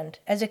understand.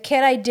 As a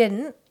kid, I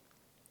didn't.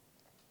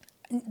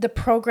 The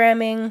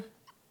programming,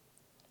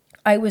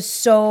 I was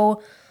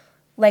so,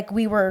 like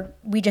we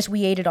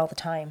ate it all the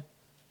time.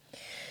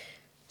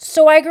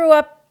 So I grew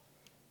up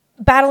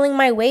battling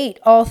my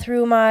weight all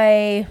through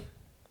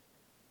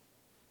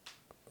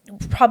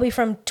probably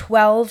from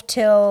 12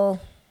 till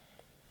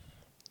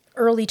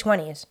early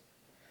 20s.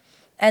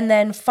 And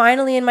then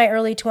finally in my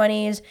early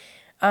 20s,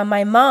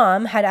 my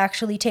mom had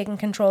actually taken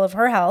control of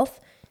her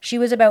health. She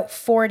was about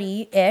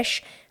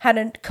 40-ish, had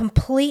a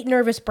complete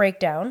nervous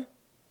breakdown.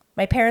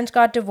 My parents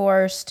got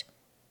divorced.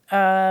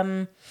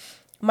 My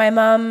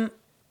mom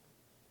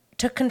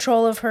took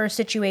control of her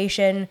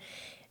situation,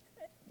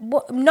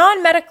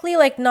 non-medically,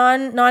 like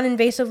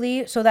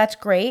non-invasively, so that's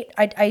great.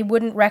 I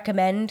wouldn't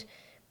recommend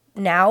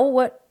now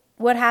what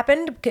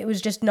happened. It was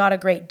just not a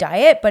great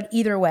diet, but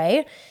either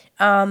way,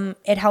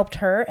 it helped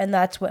her, and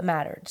that's what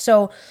mattered.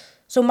 So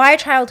my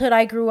childhood,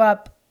 I grew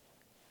up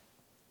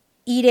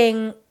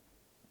eating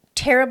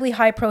terribly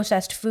high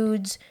processed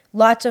foods,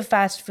 lots of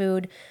fast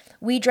food,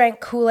 We drank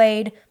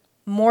Kool-Aid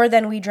more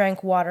than we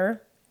drank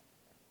water.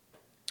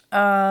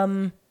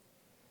 But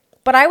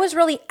I was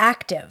really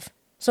active.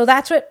 So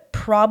that's what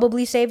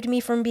probably saved me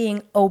from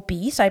being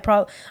obese. I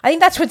think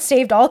that's what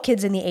saved all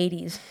kids in the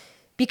 80s.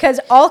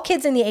 Because all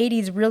kids in the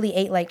 80s really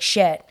ate like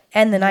shit,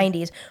 and the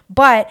 90s.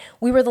 But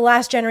we were the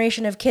last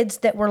generation of kids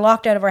that were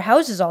locked out of our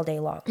houses all day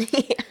long.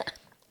 Yeah.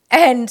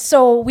 And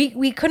so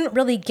we couldn't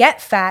really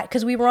get fat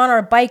because we were on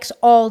our bikes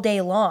all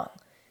day long.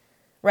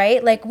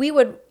 Right? Like I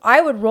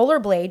would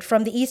rollerblade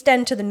from the East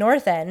End to the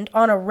North End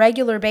on a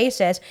regular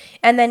basis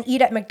and then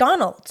eat at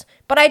McDonald's.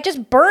 But I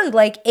just burned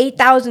like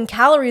 8,000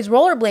 calories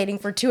rollerblading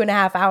for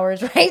 2.5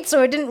 hours, right?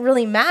 So it didn't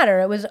really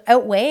matter. It was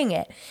outweighing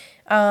it.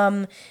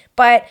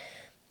 But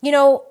you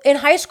know, in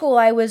high school,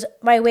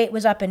 my weight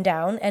was up and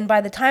down. And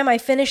by the time I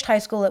finished high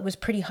school, it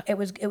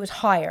was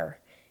higher.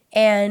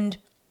 And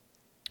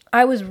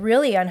I was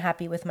really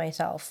unhappy with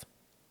myself.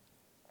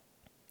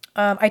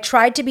 I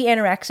tried to be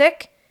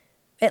anorexic.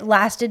 It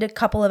lasted a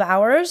couple of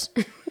hours.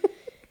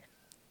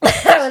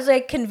 I was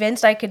like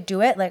convinced I could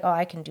do it. Like, oh,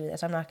 I can do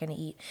this. I'm not going to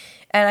eat.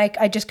 And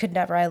I just could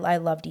never. I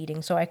loved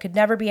eating. So I could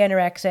never be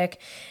anorexic.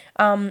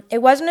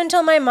 It wasn't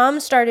until my mom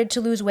started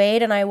to lose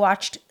weight and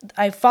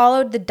I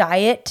followed the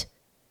diet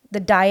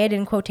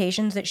in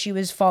quotations that she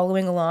was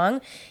following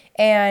along.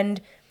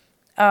 And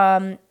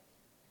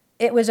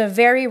it was a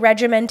very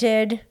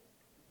regimented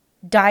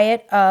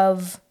diet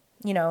of,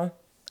 you know,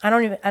 I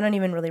don't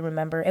even really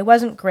remember. It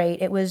wasn't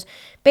great. It was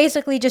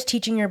basically just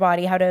teaching your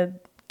body how to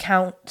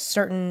count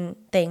certain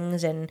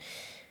things. And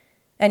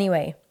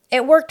anyway,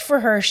 it worked for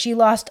her. She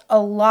lost a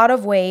lot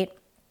of weight.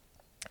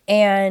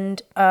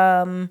 And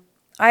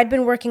I'd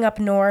been working up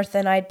north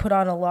and I'd put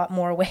on a lot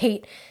more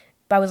weight.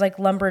 I was like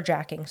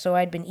lumberjacking. So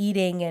I'd been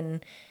eating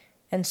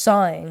and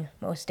sawing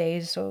most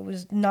days. So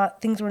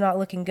things were not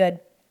looking good.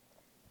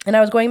 And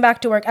I was going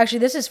back to work. Actually,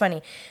 this is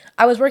funny.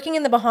 I was working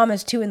in the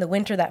Bahamas too in the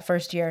winter that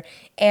first year.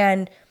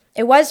 And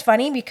it was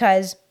funny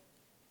because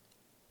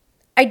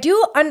I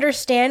do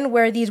understand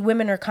where these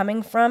women are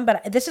coming from,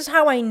 but this is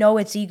how I know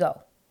it's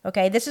ego.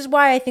 Okay? This is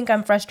why I think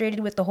I'm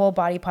frustrated with the whole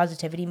body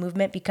positivity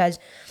movement, because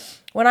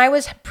when I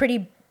was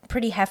pretty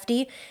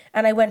hefty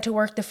and I went to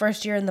work the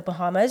first year in the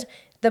Bahamas,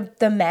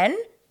 the men,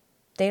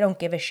 they don't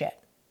give a shit.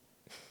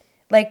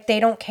 Like, they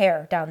don't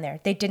care down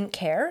there. They didn't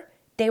care.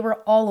 They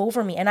were all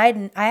over me. And I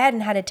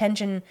hadn't had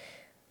attention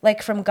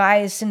like from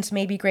guys since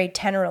maybe grade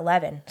 10 or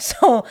 11.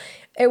 So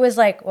it was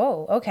like,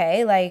 whoa,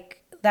 okay,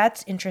 like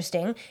that's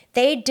interesting.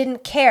 They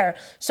didn't care.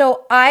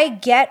 So I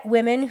get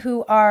women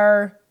who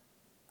are,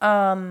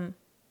 and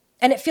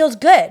it feels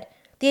good.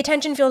 The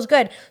attention feels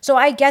good. So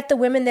I get the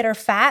women that are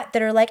fat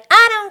that are like,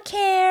 I don't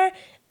care.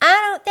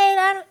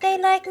 They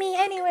like me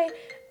anyway.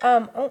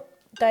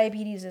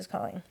 Diabetes is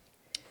calling.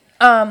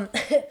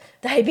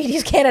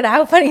 Diabetes Canada.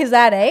 How funny is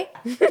that, eh?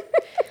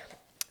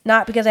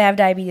 Not because I have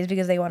diabetes,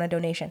 because they want a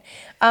donation.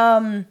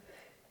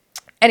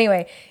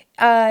 Anyway,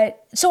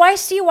 so I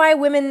see why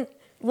women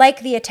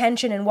like the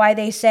attention and why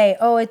they say,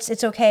 oh,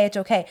 it's okay, it's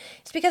okay.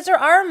 It's because there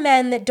are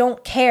men that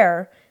don't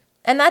care,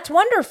 and that's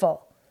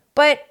wonderful.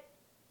 But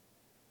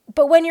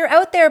when you're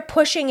out there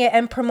pushing it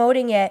and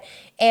promoting it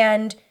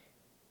and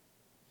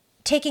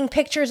taking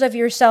pictures of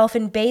yourself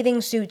in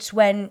bathing suits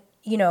when,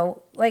 you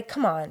know, like,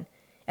 come on.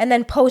 And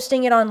then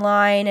posting it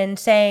online and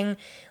saying,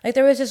 like,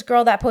 there was this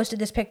girl that posted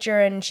this picture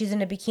and she's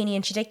in a bikini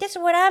and she's like, this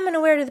is what I'm going to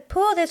wear to the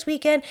pool this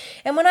weekend.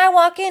 And when I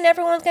walk in,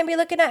 everyone's going to be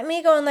looking at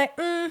me going like,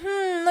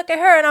 look at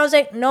her. And I was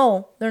like,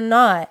 no, they're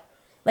not.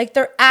 Like,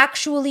 they're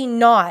actually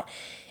not.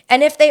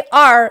 And if they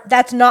are,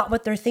 that's not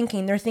what they're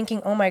thinking. They're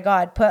thinking, oh my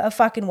God, put a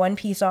fucking one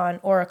piece on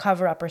or a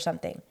cover up or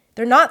something.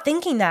 They're not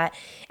thinking that.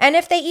 And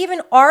if they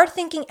even are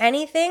thinking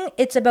anything,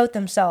 it's about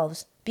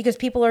themselves. Because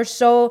people are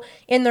so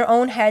in their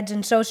own heads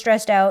and so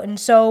stressed out and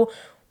so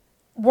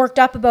worked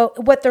up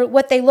about what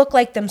they look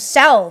like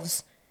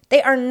themselves.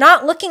 They are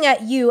not looking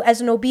at you as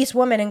an obese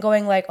woman and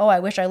going like, oh, I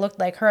wish I looked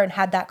like her and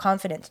had that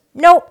confidence.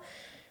 Nope.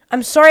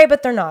 I'm sorry,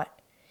 but they're not.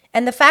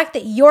 And the fact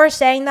that you're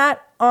saying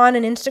that on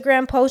an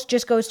Instagram post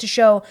just goes to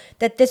show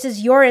that this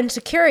is your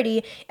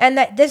insecurity and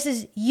that this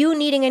is you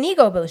needing an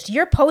ego boost.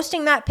 You're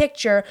posting that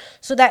picture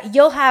so that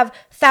you'll have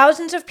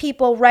thousands of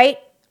people write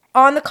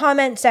on the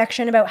comment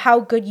section about how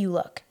good you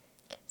look.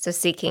 So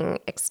seeking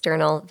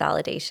external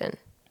validation.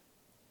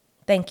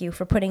 Thank you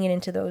for putting it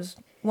into those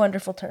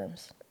wonderful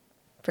terms.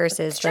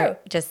 Versus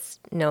just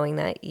knowing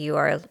that you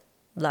are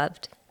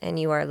loved and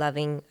you are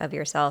loving of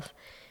yourself.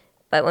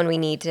 But when we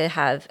need to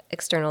have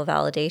external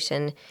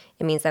validation,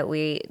 it means that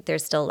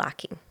there's still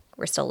lacking.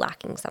 We're still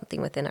lacking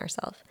something within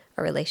ourselves,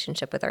 our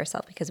relationship with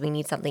ourselves, because we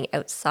need something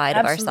outside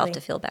of ourselves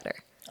to feel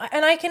better.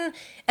 And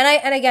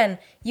again,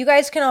 you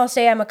guys can all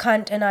say I'm a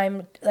cunt and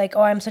I'm like,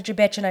 oh, I'm such a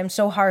bitch and I'm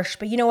so harsh.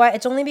 But you know what?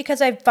 It's only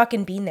because I've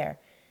fucking been there.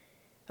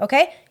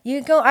 Okay?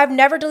 I've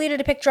never deleted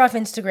a picture off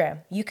Instagram.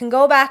 You can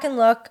go back and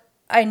look.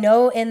 I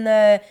know in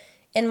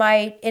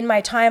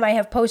my time I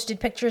have posted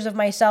pictures of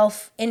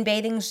myself in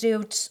bathing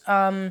suits.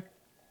 And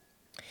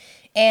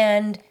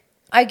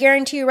I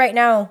guarantee you right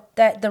now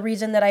that the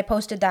reason that I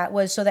posted that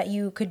was so that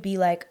you could be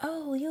like,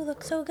 oh, you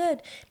look so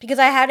good. Because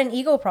I had an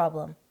ego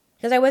problem.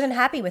 Because I wasn't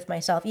happy with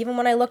myself, even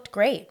when I looked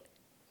great.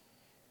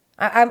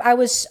 And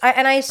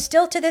I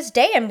still to this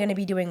day am going to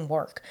be doing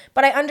work.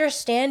 But I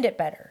understand it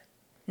better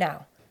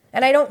now.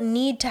 And I don't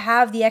need to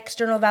have the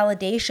external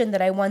validation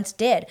that I once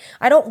did.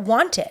 I don't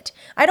want it.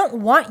 I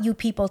don't want you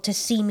people to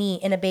see me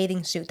in a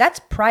bathing suit. That's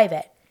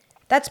private.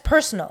 That's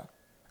personal.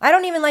 I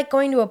don't even like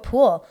going to a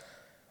pool.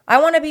 I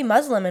want to be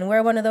Muslim and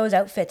wear one of those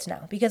outfits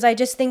now because I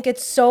just think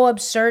it's so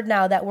absurd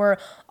now that we're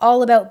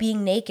all about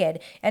being naked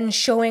and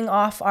showing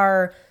off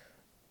our,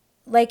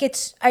 like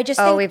it's, I just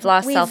think we've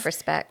lost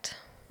self-respect.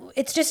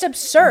 It's just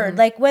absurd.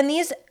 Like when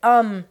these,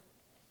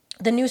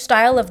 the new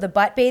style of the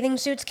butt bathing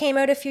suits came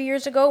out a few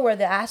years ago where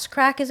the ass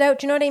crack is out.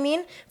 Do you know what I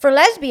mean? For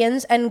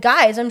lesbians and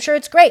guys, I'm sure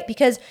it's great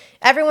because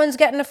everyone's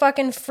getting a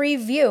fucking free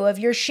view of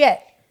your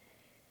shit.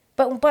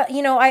 But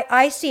you know,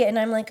 I see it and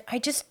I'm like,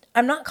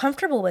 I'm not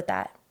comfortable with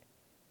that.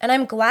 And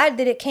I'm glad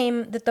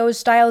that those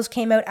styles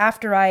came out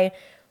after I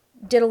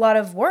did a lot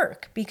of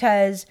work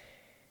because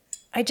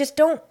I just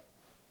don't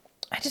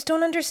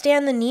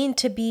understand the need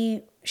to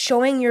be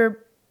showing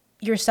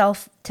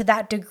yourself to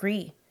that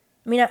degree.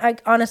 I mean, I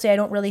honestly, I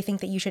don't really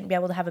think that you shouldn't be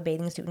able to have a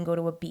bathing suit and go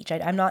to a beach.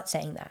 I'm not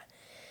saying that.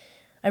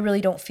 I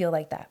really don't feel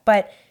like that.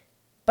 But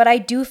I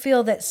do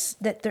feel that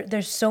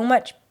there's so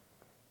much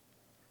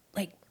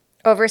like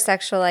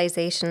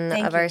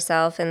over-sexualization of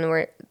ourselves, and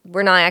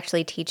we're not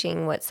actually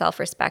teaching what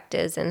self-respect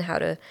is and how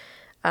to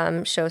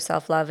show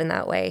self-love in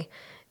that way.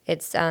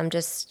 It's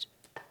just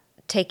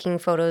taking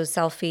photos,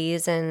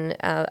 selfies, and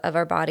of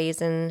our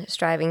bodies and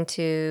striving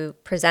to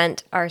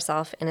present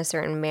ourselves in a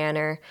certain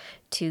manner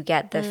to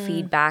get the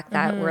feedback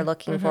that we're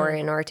looking for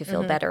in order to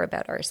feel better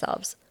about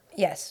ourselves.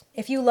 Yes.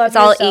 If you love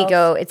yourself.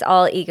 It's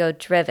all ego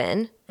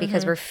driven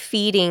because we're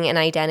feeding an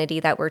identity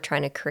that we're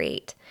trying to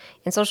create.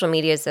 And social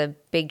media is a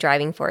big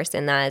driving force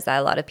in that, is that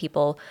a lot of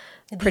people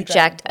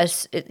project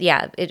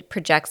it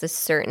projects a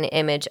certain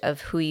image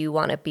of who you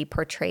want to be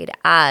portrayed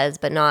as,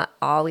 but not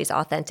always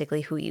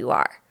authentically who you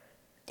are.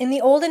 In the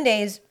olden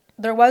days,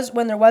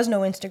 when there was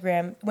no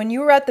Instagram, when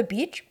you were at the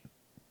beach,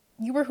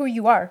 you were who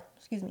you are.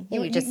 Excuse me.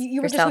 You were just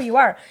who you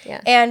are.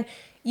 Yeah. And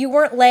you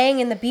weren't laying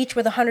in the beach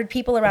with 100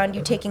 people around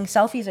you taking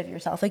selfies of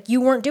yourself. Like, you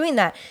weren't doing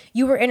that.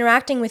 You were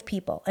interacting with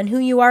people, and who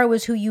you are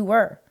was who you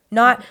were,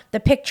 not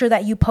the picture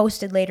that you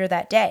posted later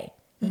that day.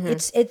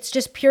 It's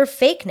just pure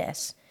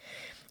fakeness.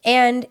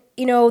 And,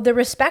 you know, the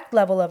respect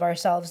level of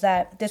ourselves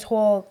that this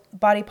whole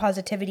body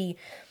positivity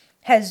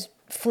has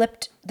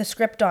flipped the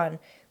script on.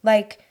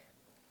 Like,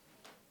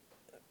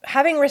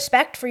 having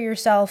respect for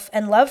yourself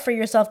and love for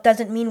yourself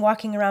doesn't mean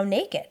walking around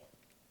naked.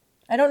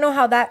 I don't know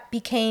how that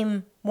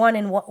became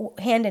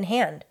hand in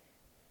hand.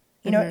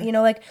 You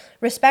know, like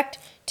respect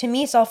to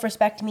me,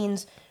 self-respect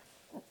means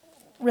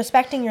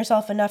respecting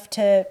yourself enough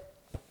to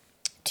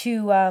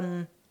be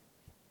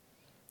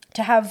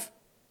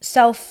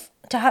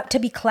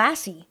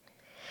classy.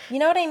 You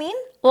know what I mean?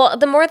 Well,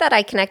 the more that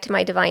I connect to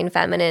my divine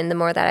feminine, the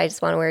more that I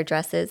just want to wear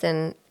dresses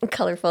and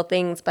colorful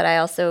things. But I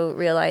also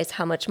realize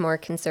how much more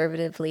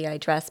conservatively I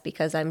dress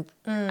because I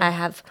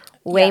have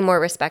way more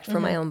respect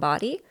for my own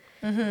body.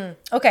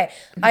 Okay,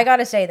 I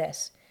gotta say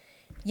this.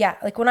 Yeah,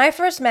 like when I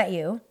first met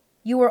you,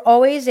 you were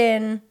always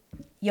in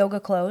yoga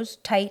clothes,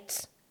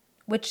 tights,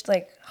 which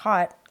like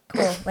hot,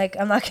 cool. Like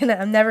I'm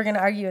never gonna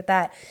argue with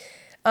that.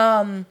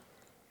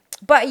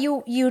 But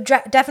you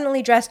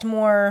definitely dressed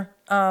more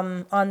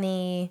on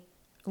the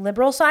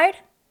liberal side.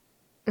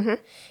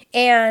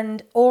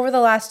 And over the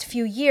last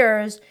few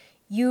years,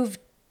 you've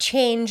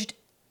changed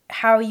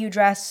how you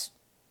dress.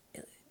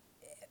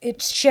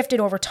 It's shifted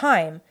over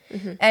time,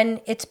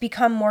 and it's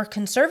become more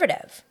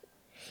conservative.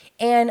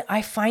 And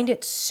I find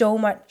it so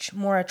much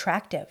more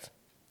attractive.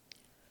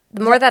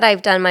 The more that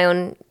I've done my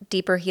own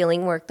deeper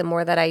healing work, the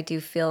more that I do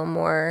feel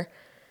more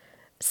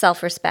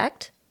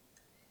self-respect.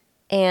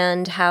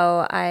 And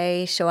how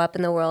I show up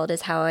in the world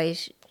is how I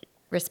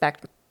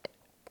respect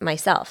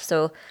myself.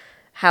 So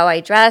how I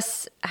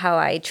dress, how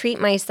I treat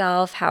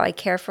myself, how I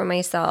care for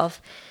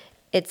myself,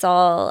 it's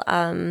all,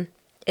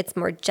 it's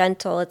more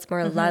gentle, it's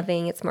more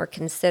loving, it's more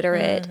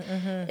considerate,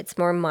 it's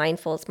more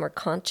mindful, it's more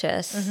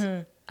conscious.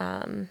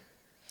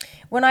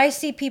 When I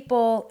see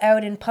people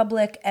out in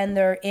public and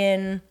they're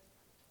in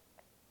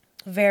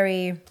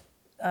very,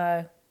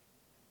 how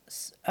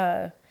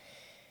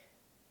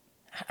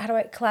do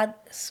I,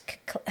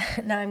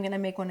 now I'm going to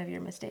make one of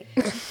your mistakes.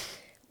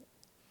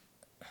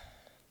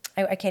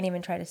 I can't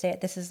even try to say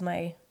it. This is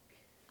my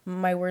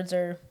words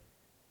are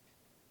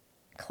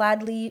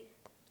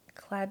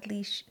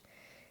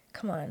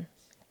come on.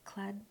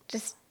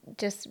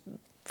 Just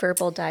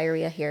verbal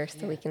diarrhea here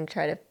so we can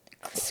try to.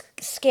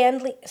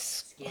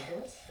 Scandalous?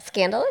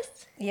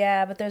 Scandalous?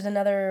 Yeah, but there's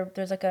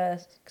like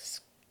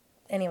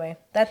anyway,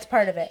 that's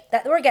part of it.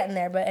 That we're getting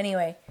there, but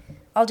anyway,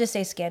 I'll just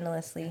say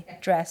scandalously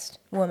dressed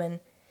woman.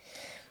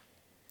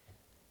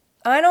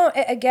 I don't,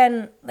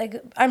 again, like,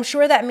 I'm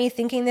sure that me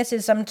thinking this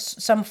is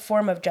some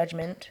form of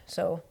judgment,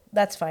 so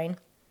that's fine.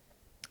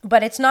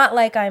 But it's not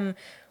like I'm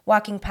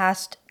walking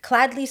past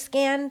cladly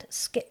scanned,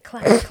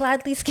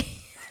 cladly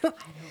scanned,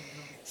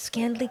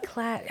 scandally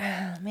clad.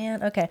 Oh,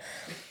 man, okay.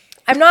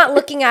 I'm not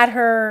looking at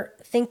her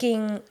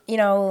thinking, you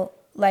know,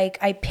 like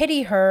I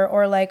pity her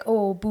or like,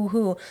 oh,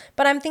 boo-hoo.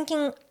 But I am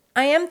thinking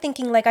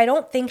like, I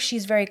don't think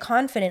she's very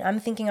confident. I'm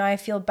thinking I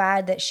feel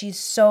bad that she's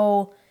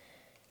so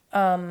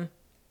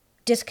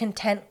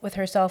discontent with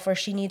herself, or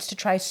she needs to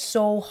try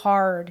so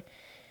hard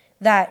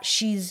that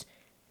she's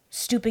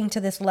stooping to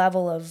this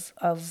level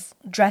of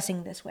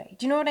dressing this way.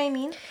 Do you know what I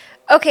mean?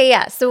 Okay,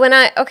 yeah. So when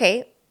I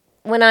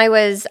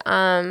was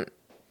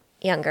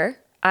younger,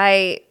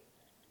 I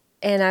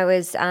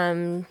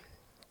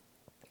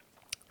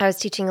was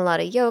teaching a lot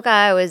of yoga.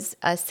 I was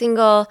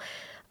single.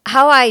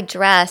 How I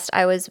dressed,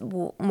 I was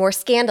more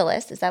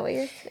scandalous. Is that what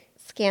you're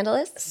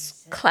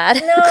scandalous?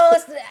 Clad? No,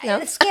 No?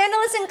 it's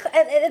scandalous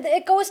and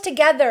it goes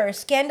together.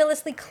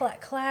 Scandalously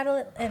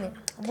clad. I mean,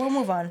 we'll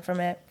move on from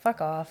it.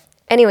 Fuck off.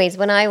 Anyways,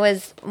 when I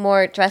was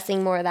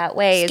dressing more that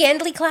way.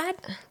 Scandally clad?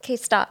 Okay,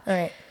 stop. All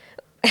right.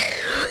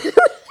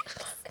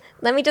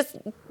 Let me just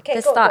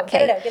Okay, thought.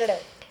 Get Okay. it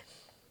out.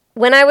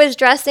 When I was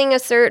dressing a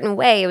certain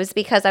way, it was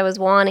because I was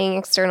wanting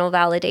external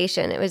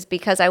validation. It was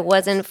because I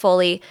wasn't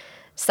fully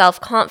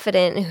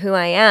self-confident in who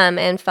I am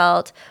and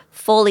felt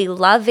fully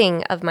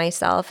loving of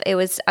myself. I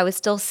was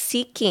still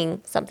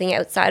seeking something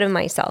outside of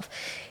myself.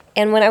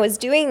 And when I was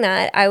doing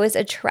that, I was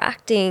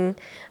attracting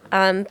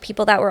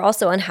people that were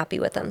also unhappy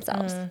with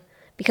themselves.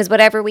 Because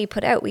whatever we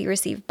put out, we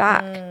receive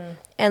back.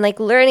 And like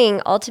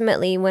learning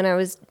ultimately when I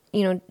was,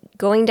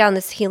 going down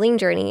this healing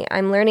journey,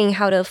 I'm learning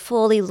how to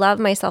fully love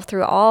myself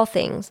through all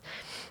things.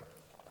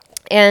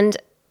 And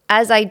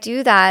as I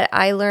do that,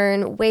 I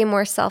learn way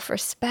more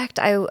self-respect.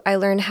 I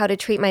learn how to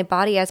treat my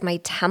body as my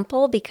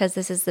temple, because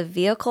this is the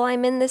vehicle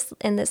I'm in this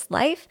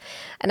life.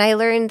 And I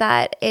learned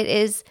that it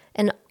is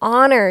an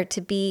honor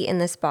to be in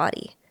this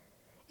body.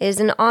 It is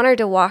an honor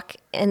to walk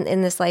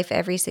in this life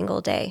every single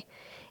day.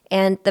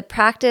 And the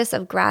practice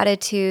of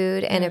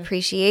gratitude and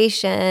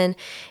appreciation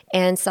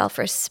and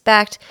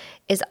self-respect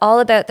is all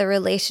about the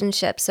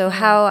relationship. So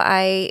how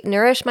I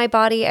nourish my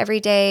body every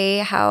day,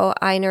 how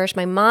I nourish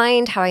my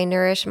mind, how I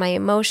nourish my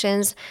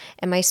emotions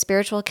and my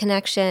spiritual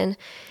connection,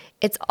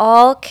 it's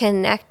all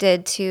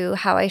connected to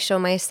how I show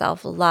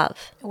myself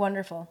love.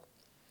 Wonderful.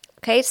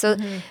 Okay, so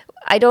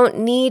I don't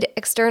need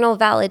external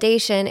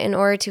validation in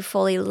order to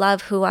fully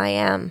love who I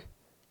am.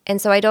 And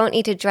so I don't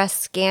need to dress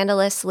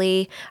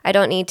scandalously. I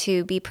don't need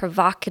to be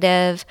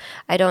provocative.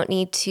 I don't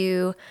need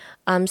to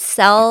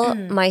sell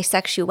my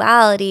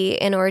sexuality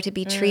in order to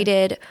be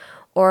treated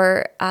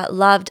or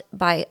loved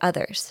by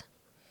others.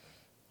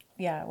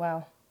 Yeah,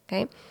 wow.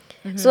 Okay,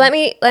 so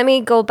let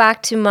me go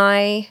back to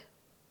my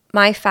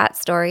fat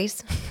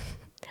stories,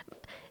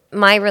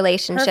 my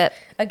relationship.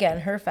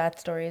 Her fat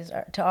stories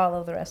are, to all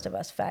of the rest of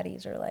us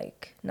fatties, are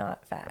like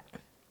not fat.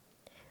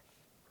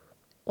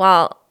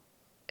 Well,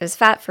 it was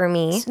fat for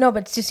me. No,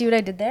 but do you see what I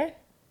did there?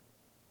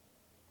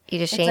 You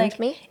just shamed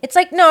me? It's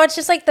like, no, it's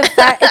just like the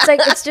fat.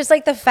 It's just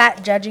like the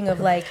fat judging of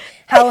like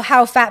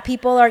how fat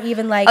people are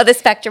even like. Oh, the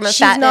spectrum of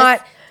she's fatness.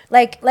 Not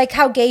like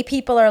how gay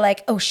people are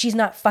like, oh, she's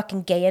not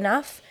fucking gay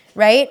enough,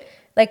 right?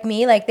 Like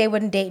me, like they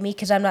wouldn't date me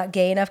because I'm not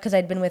gay enough because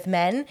I'd been with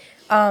men.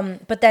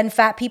 But then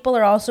fat people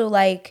are also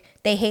like,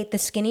 they hate the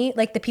skinny,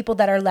 like the people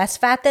that are less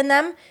fat than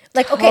them.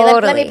 Like, okay,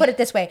 let me put it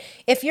this way: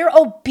 if you're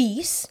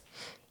obese,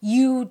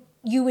 you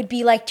would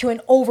be like, to an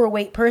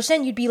overweight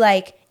person, you'd be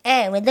like,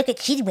 well, look at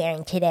she's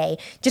wearing today,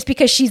 just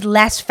because she's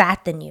less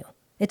fat than you.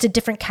 It's a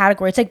different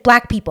category. It's like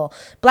black people.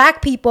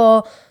 Black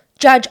people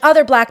judge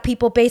other black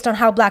people based on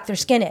how black their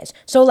skin is.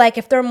 So like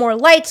if they're more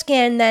light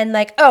skinned, then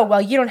like, oh, well,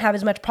 you don't have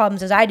as much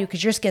problems as I do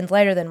because your skin's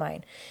lighter than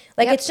mine.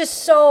 Like, It's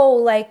just so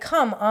like,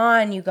 come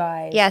on, you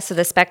guys. Yeah, so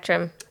the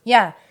spectrum.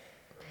 Yeah.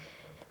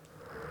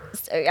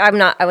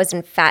 I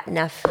wasn't fat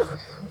enough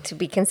to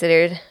be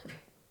considered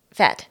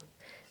fat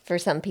for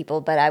some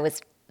people, but I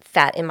was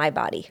fat in my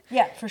body.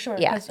 Yeah, for sure.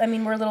 Yeah. I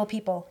mean, we're little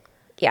people.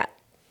 Yeah.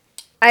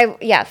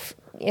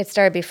 It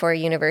started before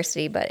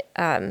university, but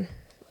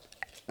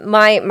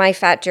my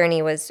fat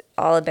journey was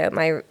all about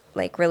my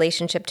like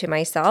relationship to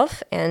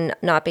myself and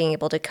not being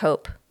able to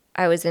cope.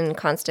 I was in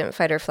constant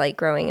fight or flight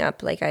growing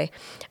up. Like I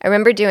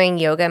remember doing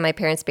yoga in my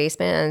parents'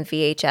 basement on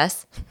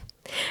VHS,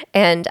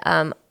 and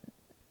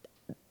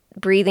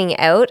breathing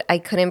out, I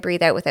couldn't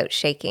breathe out without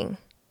shaking.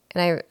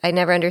 And I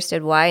never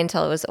understood why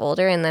until I was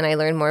older. And then I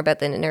learned more about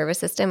the nervous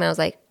system. I was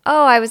like,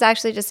 oh, I was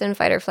actually just in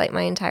fight or flight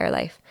my entire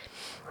life.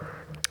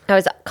 I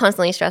was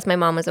constantly stressed. My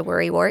mom was a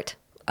worry wart,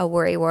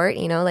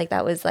 like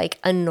that was like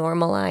a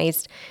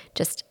normalized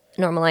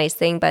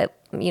thing. But,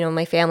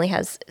 my family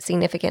has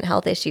significant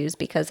health issues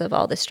because of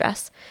all the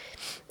stress.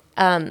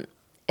 And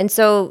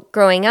so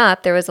growing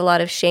up, there was a lot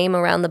of shame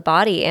around the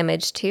body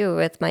image too,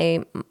 with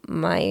my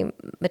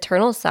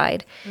maternal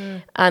side.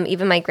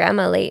 Even my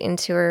grandma late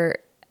into her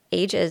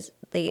 80s,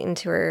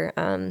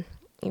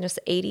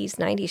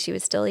 90s, she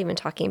was still even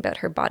talking about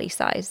her body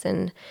size.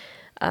 And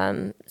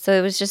so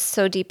it was just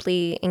so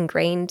deeply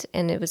ingrained,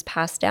 and it was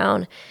passed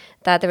down,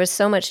 that there was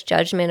so much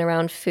judgment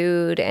around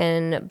food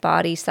and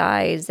body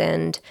size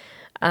and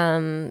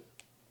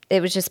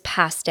It was just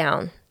passed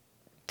down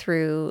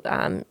through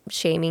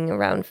shaming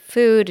around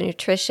food,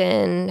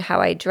 nutrition, how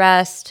I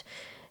dressed.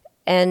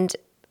 And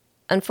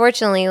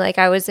unfortunately, like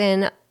I was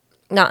in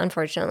a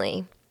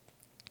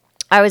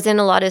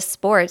lot of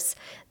sports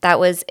that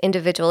was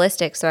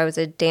individualistic. So I was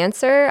a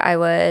dancer, I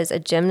was a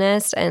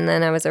gymnast, and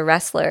then I was a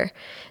wrestler.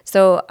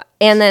 So,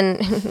 and then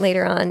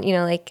later on,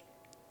 like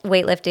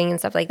weightlifting and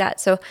stuff like that.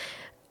 So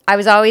I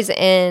was always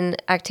in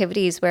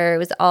activities where it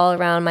was all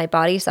around my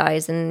body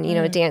size. And,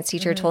 a dance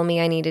teacher told me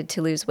I needed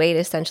to lose weight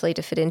essentially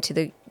to fit into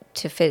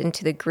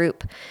the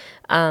group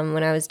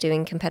when I was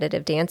doing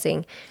competitive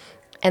dancing.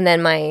 And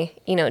then my,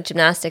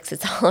 gymnastics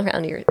is all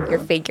around your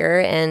figure.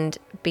 And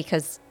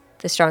because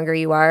the stronger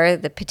you are,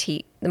 the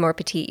more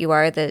petite you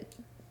are, the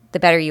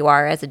better you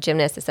are as a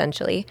gymnast,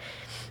 essentially.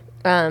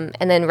 And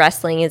then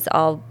wrestling is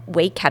all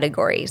weight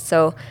categories.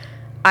 So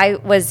I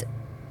was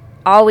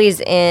always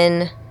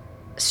in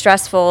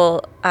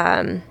stressful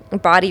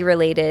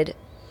body-related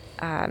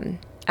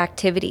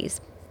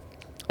activities.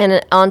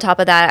 And on top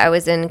of that, I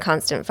was in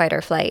constant fight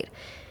or flight.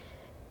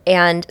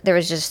 And there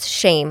was just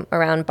shame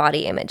around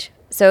body image.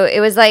 So it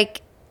was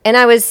like, and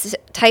I was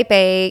type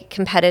A,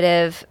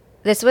 competitive.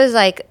 This was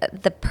like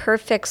the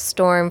perfect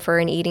storm for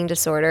an eating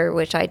disorder,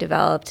 which I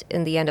developed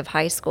in the end of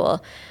high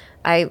school.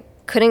 I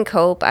couldn't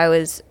cope. I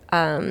was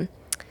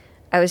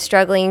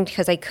struggling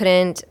because I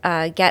couldn't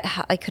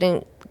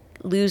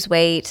lose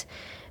weight.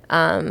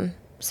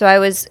 So I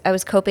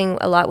was coping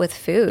a lot with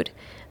food,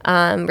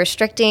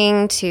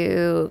 restricting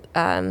to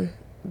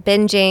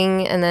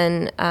binging, and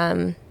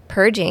then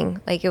purging.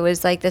 Like it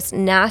was like this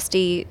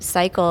nasty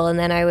cycle, and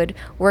then I would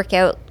work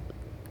out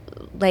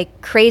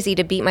like crazy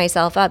to beat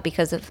myself up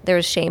because there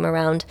was shame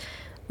around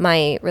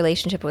my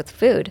relationship with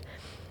food.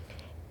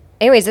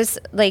 Anyways, this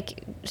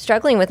like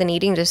struggling with an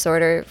eating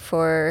disorder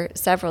for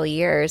several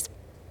years,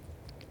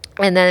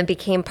 and then it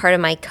became part of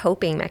my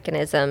coping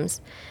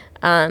mechanisms.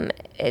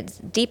 It's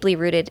deeply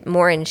rooted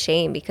more in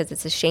shame because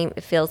it's a shame.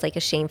 It feels like a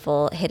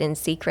shameful hidden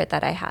secret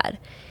that I had.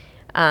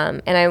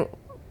 And I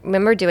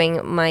remember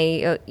doing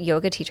my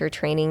yoga teacher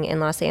training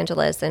in Los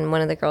Angeles, and one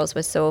of the girls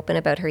was so open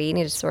about her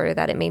eating disorder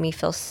that it made me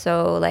feel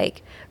so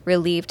like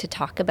relieved to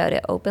talk about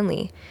it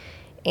openly.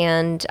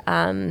 And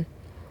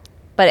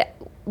but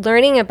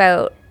learning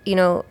about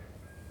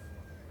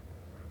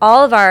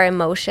all of our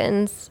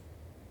emotions,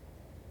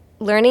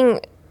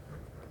 learning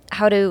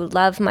how to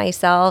love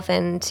myself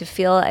and to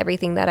feel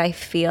everything that I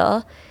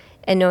feel,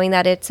 and knowing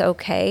that it's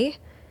okay.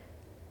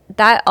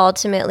 That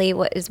ultimately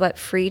is what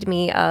freed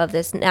me of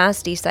this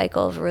nasty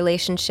cycle of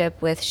relationship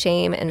with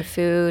shame and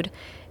food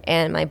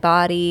and my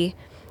body,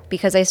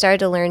 because I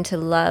started to learn to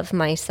love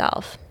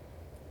myself.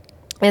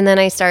 And then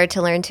I started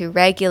to learn to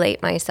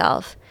regulate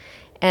myself.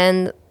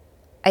 And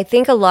I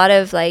think a lot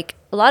of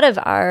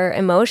our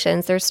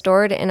emotions, they're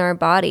stored in our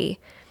body.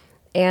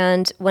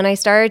 And when I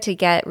started to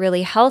get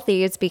really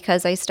healthy, it's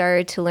because I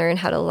started to learn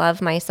how to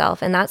love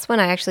myself. And that's when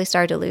I actually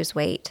started to lose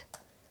weight.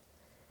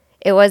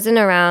 It wasn't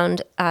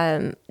around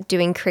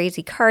doing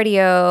crazy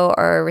cardio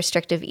or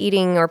restrictive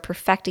eating or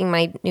perfecting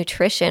my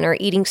nutrition or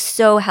eating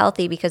so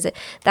healthy, because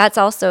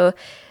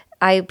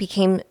I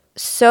became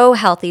so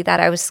healthy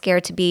that I was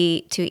scared to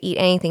eat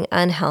anything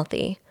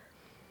unhealthy.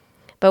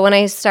 But when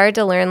I started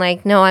to learn,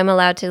 like, no, I'm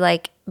allowed to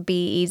like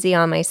be easy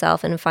on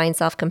myself and find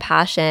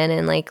self-compassion,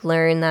 and like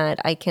learn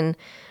that I'm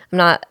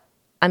not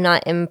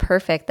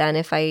imperfect then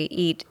if I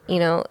eat,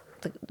 the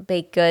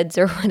baked goods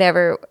or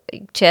whatever,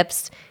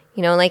 chips.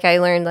 Like I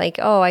learned like,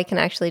 oh, I can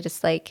actually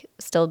just like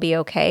still be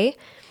okay.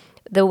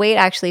 The weight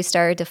actually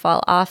started to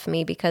fall off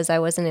me because I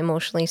wasn't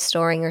emotionally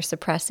storing or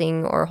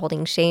suppressing or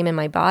holding shame in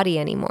my body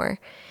anymore.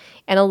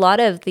 And a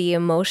lot of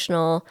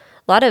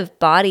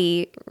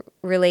body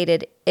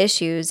related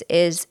issues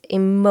is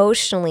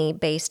emotionally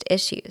based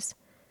issues.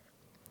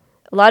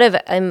 A lot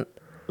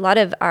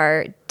of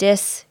our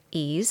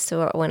dis-ease,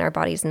 so when our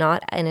body's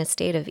not in a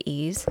state of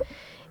ease,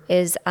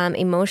 is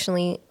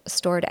emotionally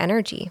stored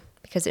energy.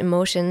 Because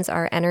emotions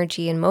are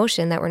energy in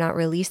motion that we're not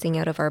releasing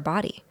out of our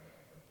body.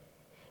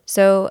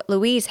 So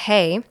Louise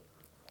Hay,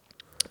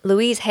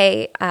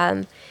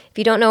 if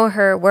you don't know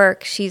her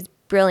work, she's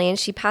brilliant.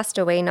 She passed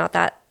away not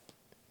that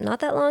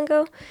long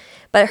ago,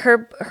 but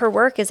her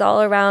work is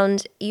all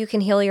around you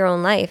can heal your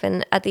own life.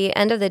 And at the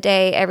end of the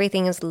day,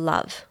 everything is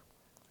love.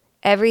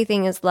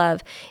 Everything is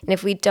love. And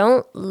if we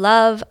don't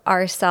love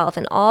ourselves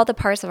and all the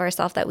parts of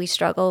ourselves that we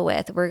struggle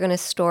with, we're going to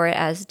store it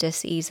as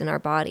dis-ease in our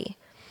body.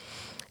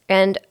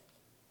 And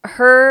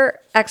her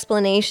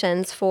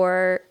explanations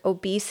for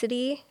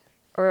obesity,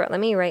 or let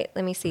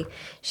me see.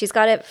 She's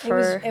got it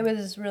for... It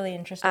was really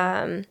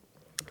interesting.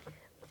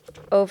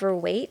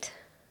 Overweight.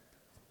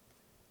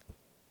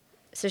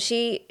 So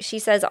she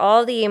says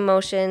all the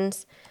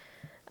emotions,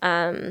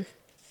 the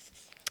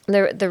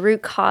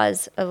root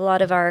cause of a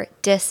lot of our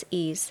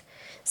dis-ease.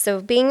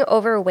 So being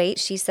overweight,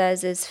 she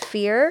says, is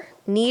fear,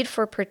 need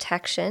for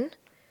protection,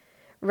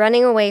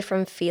 running away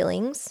from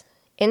feelings,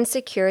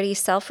 insecurity,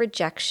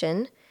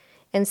 self-rejection,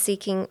 and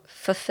seeking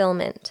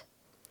fulfillment.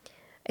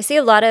 I see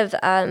a lot of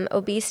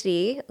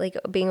obesity, like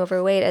being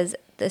overweight, as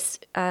this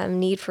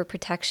need for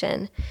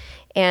protection.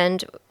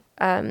 And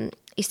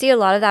you see a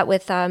lot of that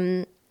with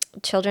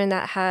children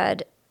that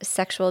had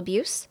sexual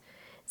abuse,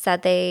 is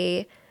that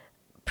they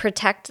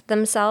protect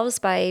themselves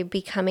by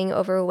becoming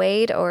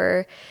overweight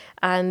or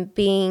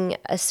looking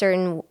a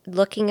certain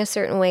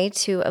way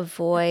to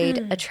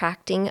avoid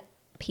attracting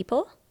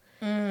people.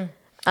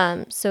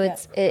 So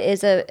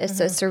it's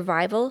a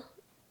survival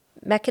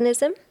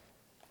mechanism.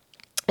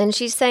 And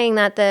she's saying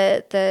that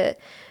the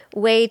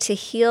way to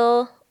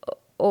heal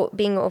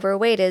being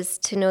overweight is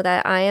to know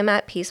that I am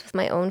at peace with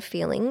my own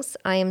feelings.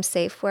 I am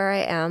safe where I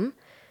am.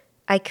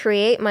 I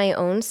create my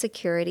own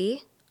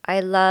security.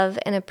 I love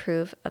and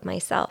approve of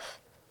myself.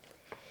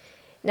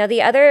 Now,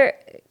 the other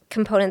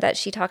component that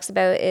she talks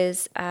about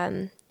is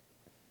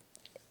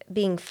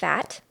being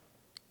fat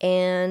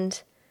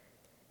and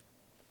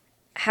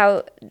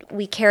how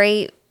we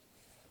carry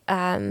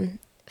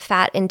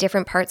fat in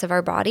different parts of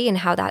our body and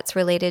how that's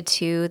related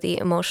to the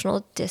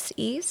emotional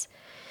dis-ease.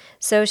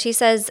 So she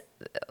says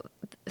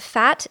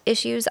fat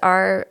issues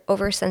are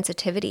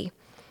oversensitivity,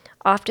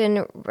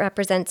 often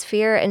represents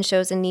fear and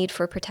shows a need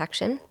for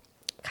protection,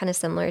 kind of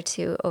similar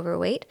to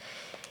overweight.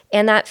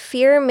 And that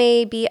fear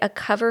may be a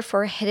cover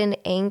for hidden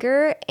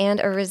anger and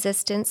a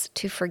resistance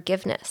to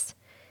forgiveness.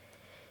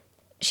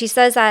 She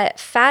says that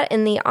fat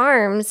in the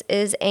arms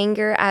is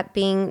anger at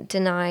being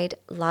denied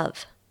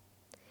love.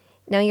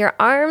 Now, your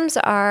arms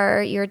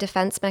are your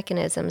defense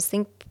mechanisms.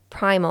 Think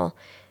primal.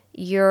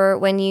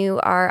 When you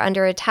are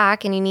under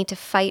attack and you need to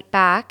fight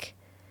back,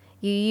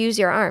 you use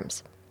your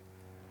arms.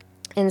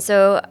 And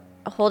so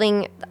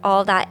holding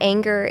all that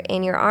anger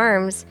in your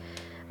arms,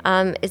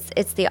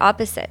 it's the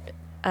opposite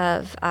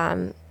of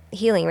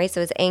healing, right?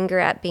 So it's anger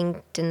at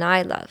being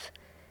denied love.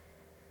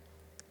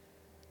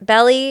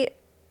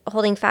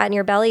 Holding fat in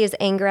your belly is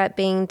anger at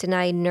being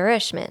denied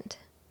nourishment.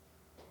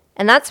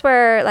 And that's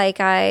where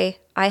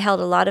I held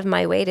a lot of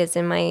my weight is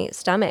in my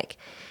stomach.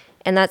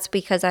 And that's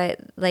because I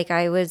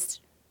was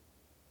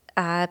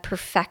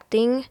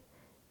perfecting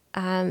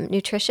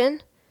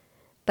nutrition,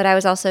 but I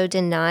was also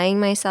denying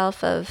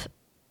myself of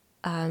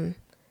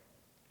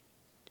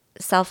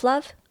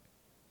self-love.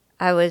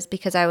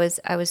 Because I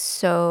was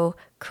so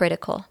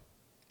critical.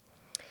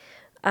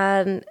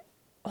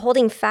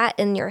 Holding fat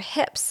in your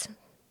hips.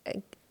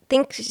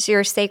 Think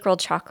your sacral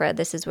chakra.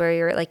 This is where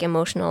your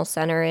emotional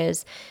center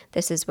is.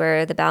 This is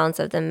where the balance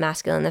of the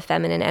masculine and the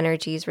feminine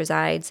energies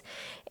resides.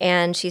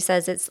 And she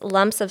says it's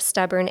lumps of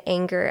stubborn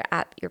anger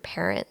at your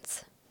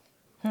parents.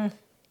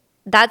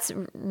 That's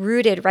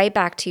rooted right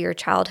back to your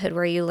childhood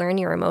where you learn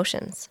your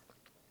emotions.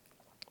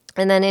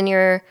 And then in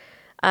your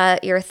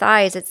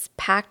thighs, it's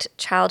packed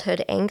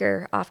childhood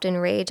anger, often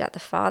rage at the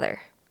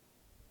father.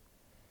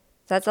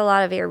 So that's a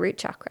lot of your root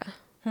chakra.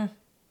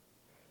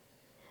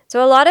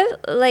 So a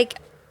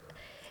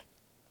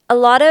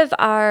lot of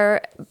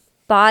our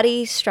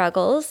body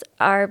struggles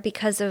are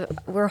because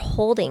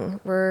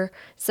we're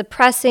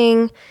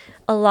suppressing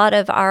a lot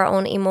of our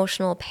own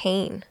emotional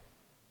pain.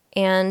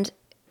 And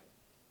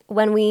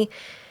when we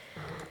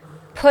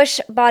push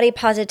body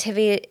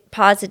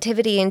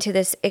positivity into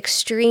this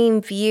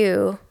extreme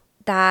view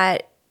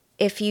that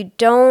if you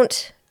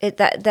don't,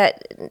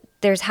 that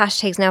there's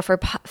hashtags now for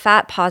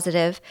fat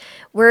positive,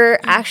 we're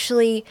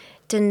actually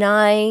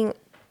denying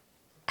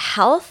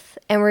health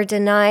and we're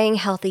denying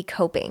healthy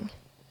coping.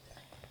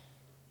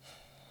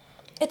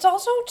 It's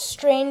also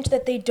strange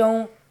that they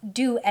don't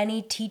do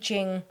any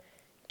teaching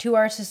to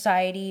our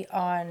society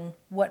on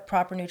what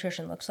proper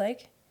nutrition looks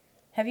like.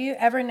 Have you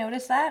ever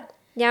noticed that?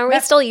 Yeah, are we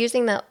still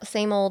using that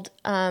same old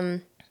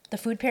the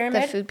food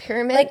pyramid? The food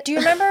pyramid? Do you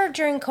remember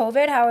during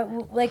COVID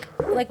how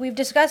it, we've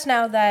discussed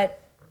now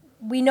that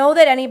we know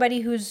that anybody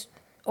who's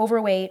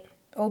overweight,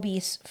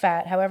 obese,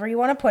 fat, however you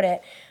want to put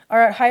it,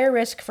 are at higher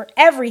risk for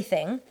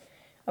everything.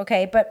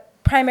 Okay, but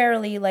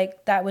primarily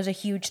that was a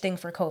huge thing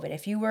for COVID.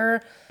 If you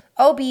were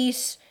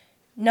obese,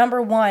 number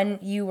one,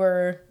 you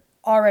were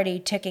already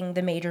ticking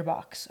the major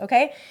box.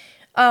 Okay,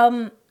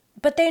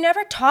 but they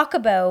never talk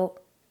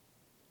about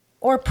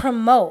or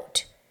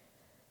promote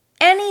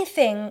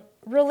anything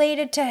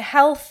related to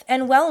health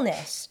and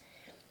wellness.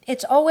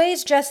 It's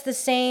always just the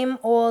same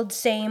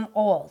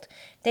old.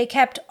 They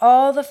kept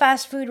all the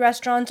fast food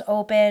restaurants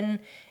open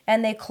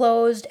and they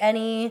closed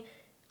any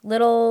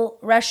little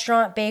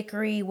restaurant,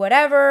 bakery,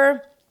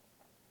 whatever.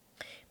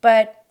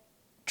 But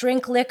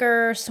drink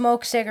liquor,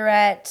 smoke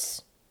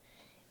cigarettes.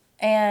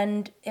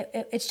 And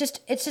it's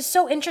just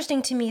so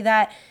interesting to me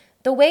that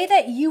the way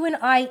that you and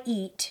I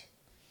eat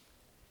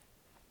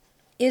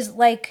is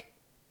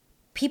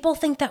people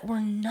think that we're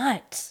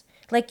nuts.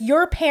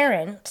 Your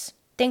parents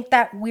think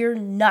that we're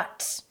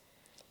nuts.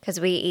 Because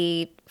we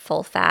eat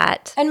full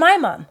fat. And my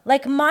mom.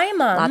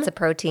 Lots of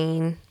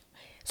protein.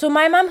 So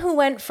my mom, who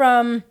went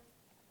from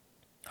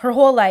her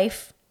whole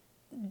life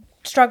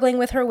struggling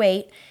with her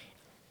weight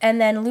and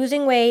then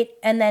losing weight,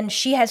 and then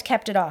she has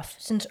kept it off.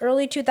 Since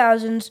early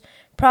 2000s,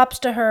 props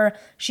to her,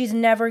 she's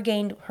never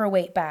gained her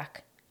weight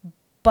back.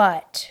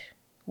 But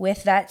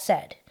with that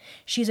said,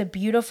 she's a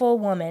beautiful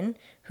woman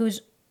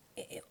who's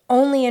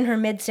only in her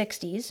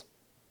mid-60s,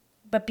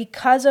 but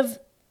because of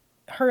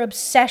her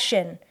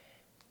obsession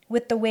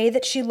with the way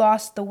that she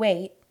lost the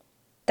weight,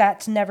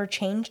 that's never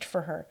changed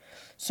for her.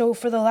 So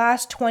for the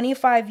last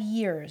 25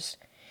 years,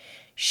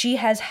 she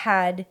has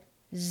had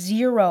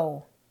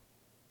zero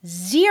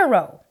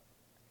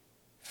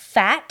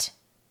fat,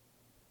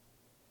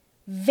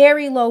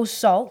 very low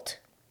salt,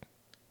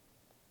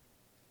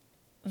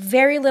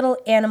 very little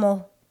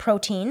animal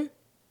protein,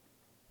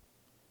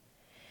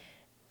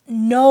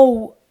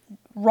 no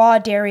raw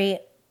dairy.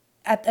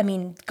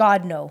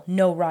 God,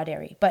 no raw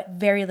dairy, but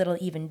very little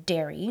even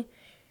dairy.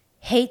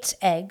 Hates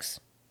eggs.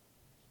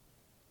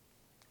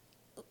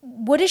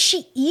 What is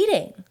she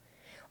eating?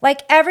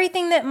 Like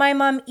everything that my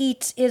mom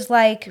eats is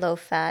like Low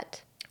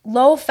fat,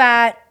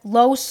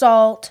 low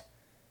salt,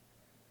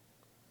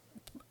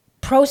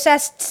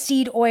 processed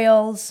seed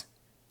oils.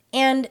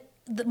 And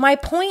my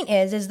point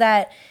is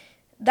that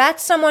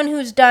that's someone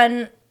who's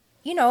done,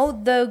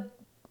 the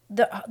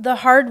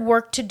hard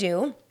work to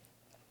do.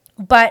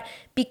 But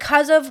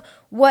because of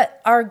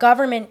what our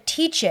government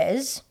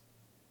teaches,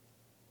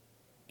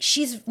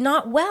 she's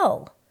not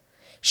well.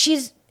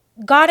 She's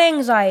got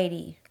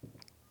anxiety,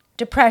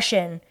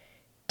 depression,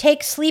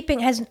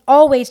 has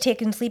always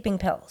taken sleeping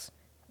pills.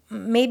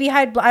 Maybe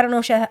I don't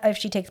know if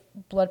she takes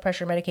blood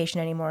pressure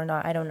medication anymore or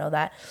not. I don't know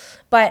that.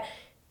 But,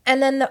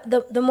 and then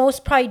the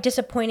most probably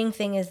disappointing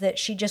thing is that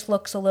she just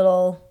looks a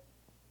little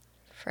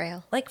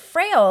frail. Like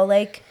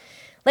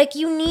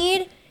you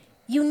need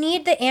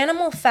the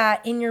animal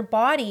fat in your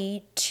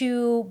body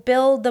to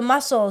build the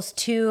muscles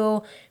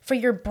for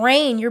your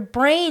brain. Your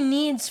brain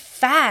needs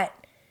fat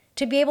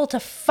to be able to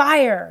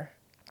fire.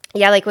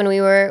 Yeah, like when we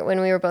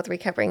were both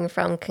recovering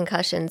from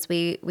concussions,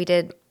 we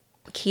did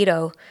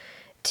keto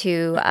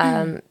to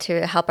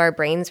help our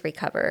brains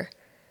recover.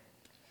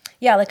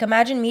 Yeah, like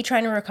imagine me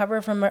trying to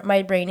recover from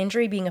my brain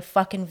injury being a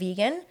fucking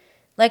vegan.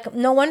 Like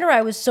no wonder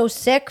I was so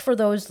sick for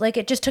those. Like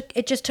it just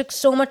took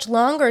so much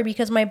longer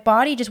because my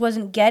body just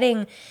wasn't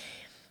getting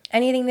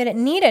anything that it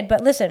needed.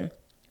 But listen,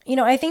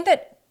 I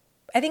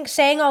think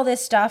saying all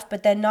this stuff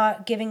but then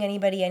not giving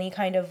anybody any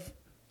kind of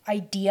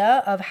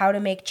idea of how to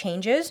make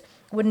changes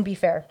wouldn't be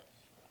fair.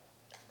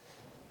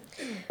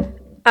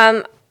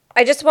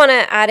 I just want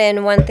to add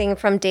in one thing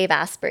from Dave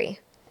Asprey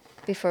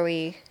before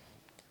we...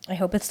 I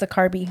hope it's the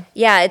carby.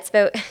 Yeah, it's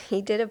about...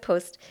 He did a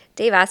post...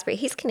 Dave Asprey,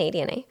 he's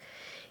Canadian, eh?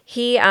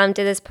 He did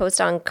this post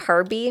on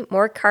carby,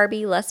 more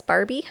carby, less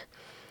Barbie.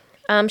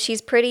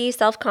 She's pretty,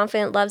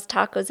 self-confident, loves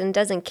tacos, and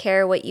doesn't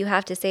care what you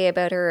have to say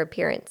about her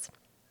appearance.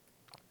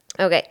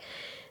 Okay,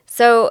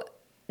 so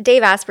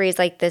Dave Asprey is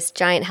like this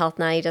giant health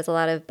nut. He does a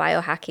lot of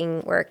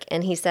biohacking work,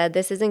 and he said,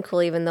 "This isn't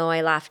cool even though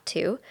I laughed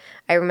too.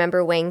 I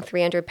remember weighing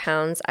 300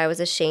 pounds. I was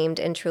ashamed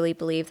and truly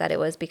believed that it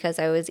was because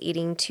I was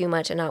eating too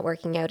much and not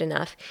working out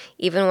enough.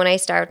 Even when I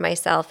starved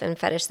myself and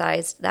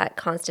fetishized that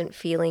constant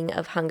feeling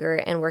of hunger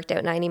and worked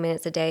out 90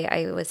 minutes a day,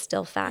 I was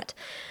still fat.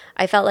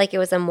 I felt like it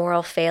was a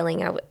moral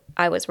failing.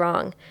 I was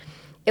wrong.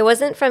 It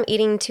wasn't from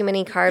eating too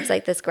many carbs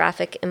like this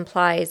graphic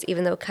implies,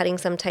 even though cutting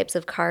some types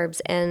of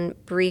carbs and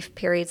brief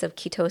periods of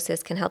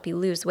ketosis can help you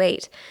lose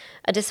weight.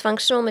 A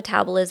dysfunctional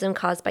metabolism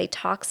caused by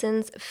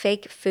toxins,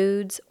 fake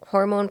foods,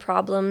 hormone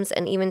problems,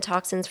 and even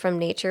toxins from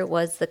nature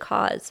was the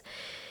cause.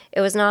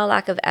 It was not a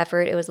lack of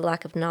effort, it was a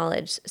lack of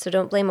knowledge. So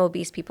don't blame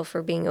obese people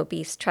for being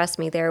obese. Trust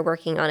me, they're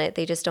working on it.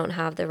 They just don't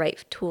have the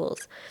right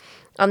tools.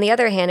 On the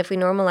other hand, if we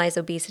normalize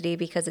obesity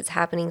because it's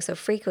happening so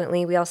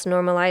frequently, we also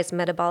normalize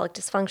metabolic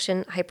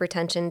dysfunction,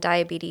 hypertension,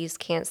 diabetes,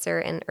 cancer,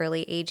 and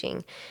early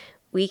aging.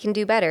 We can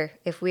do better.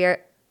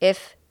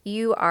 If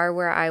you are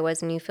where I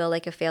was and you feel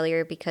like a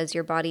failure because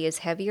your body is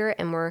heavier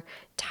and more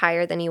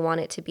tired than you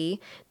want it to be,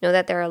 know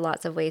that there are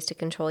lots of ways to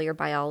control your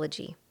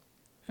biology.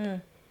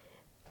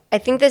 I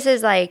think this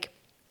is like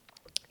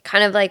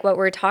kind of like what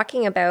we're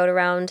talking about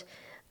around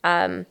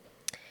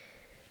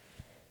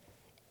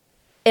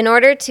in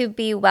order to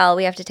be well,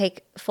 we have to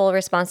take full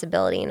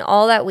responsibility. And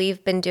all that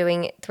we've been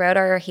doing throughout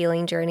our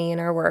healing journey and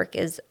our work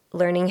is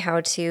learning how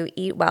to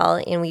eat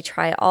well. And we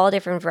try all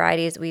different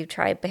varieties. We've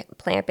tried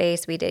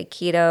plant-based. We did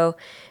keto.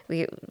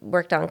 We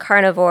worked on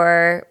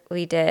carnivore.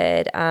 We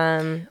did...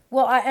 I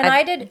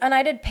did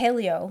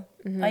paleo.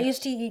 Mm-hmm. I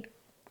used to eat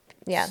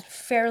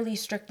fairly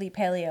strictly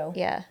paleo.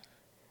 Yeah.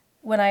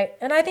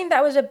 I think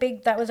that was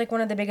like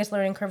one of the biggest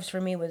learning curves for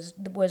me was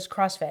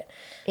CrossFit.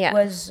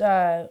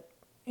 Yeah.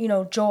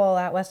 Joel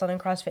at West London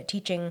CrossFit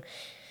teaching.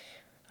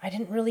 I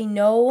didn't really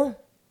know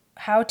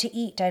how to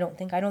eat. I don't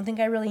think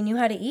I really knew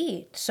how to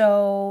eat.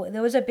 So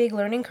there was a big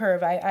learning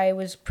curve. I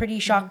was pretty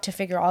shocked to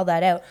figure all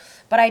that out.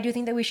 But I do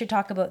think that we should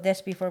talk about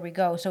this before we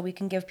go, so we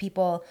can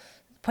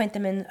point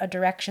them in a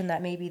direction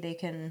that maybe they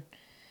can.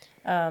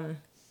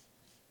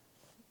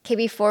 Okay,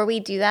 before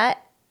we do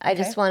that, I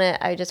just want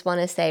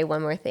to say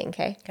one more thing.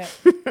 Okay.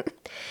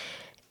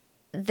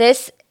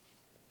 This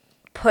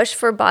push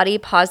for body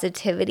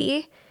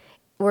positivity,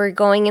 we're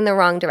going in the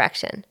wrong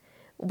direction.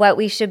 What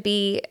we should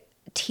be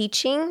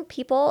teaching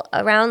people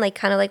around, like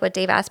kind of like what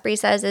Dave Asprey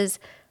says, is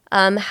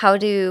how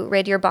to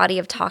rid your body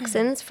of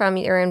toxins from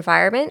your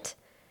environment,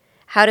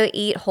 how to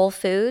eat whole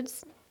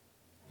foods,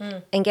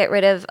 and get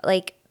rid of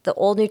like the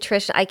old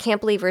nutrition. I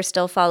can't believe we're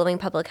still following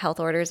public health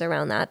orders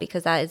around that,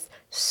 because that is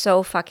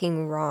so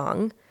fucking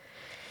wrong.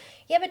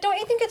 Yeah, but don't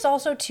you think it's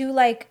also too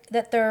like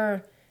that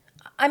they're...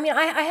 I mean,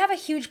 I have a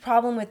huge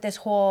problem with this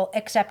whole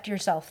accept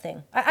yourself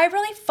thing. I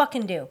really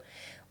fucking do.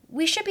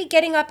 We should be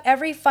getting up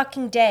every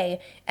fucking day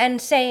and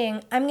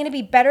saying, I'm going to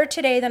be better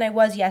today than I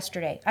was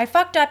yesterday. I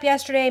fucked up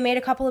yesterday, made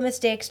a couple of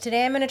mistakes.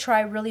 Today I'm going to try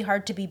really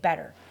hard to be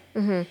better.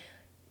 Mm-hmm.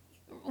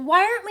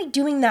 Why aren't we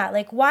doing that?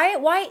 Like,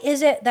 why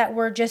is it that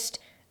we're just,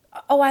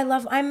 oh,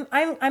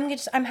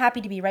 I'm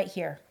happy to be right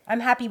here. I'm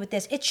happy with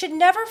this. It should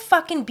never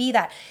fucking be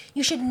that.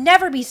 You should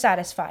never be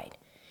satisfied.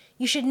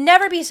 You should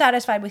never be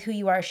satisfied with who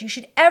you are. You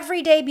should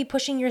every day be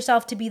pushing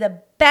yourself to be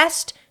the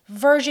best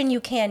version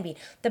you can be.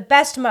 The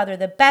best mother,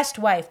 the best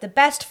wife, the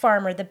best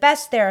farmer, the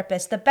best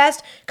therapist, the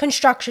best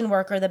construction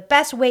worker, the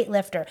best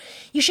weightlifter.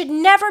 You should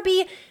never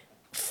be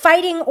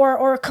fighting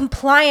or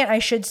compliant, I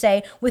should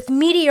say, with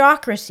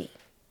mediocrity.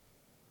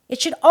 It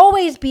should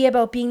always be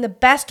about being the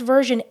best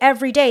version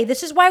every day.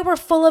 This is why we're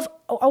full of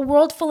a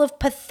world full of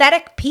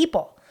pathetic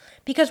people.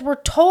 Because we're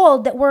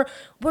told that we're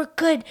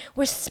good,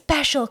 we're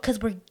special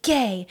because we're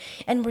gay,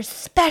 and we're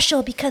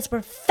special because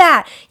we're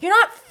fat. You're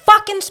not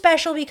fucking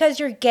special because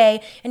you're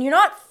gay, and you're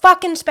not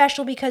fucking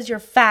special because you're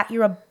fat.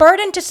 You're a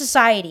burden to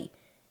society.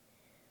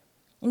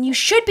 And you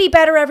should be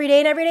better every day,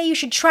 and every day you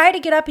should try to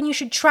get up and you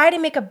should try to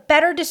make a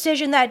better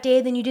decision that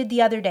day than you did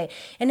the other day.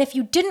 And if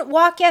you didn't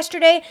walk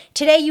yesterday,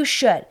 today you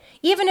should,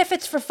 even if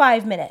it's for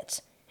 5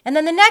 minutes. And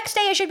then the next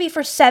day it should be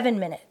for 7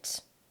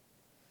 minutes.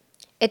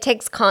 It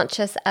takes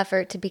conscious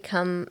effort to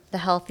become the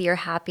healthier,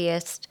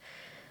 happiest,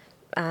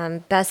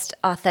 best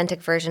authentic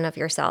version of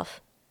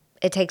yourself.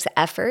 It takes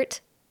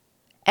effort.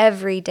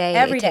 Every day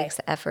it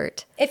takes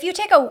effort. If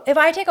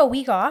I take a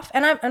week off,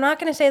 and I'm not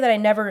going to say that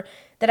I'm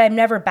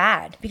never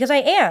bad, because I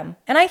am,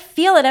 and I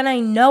feel it and I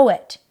know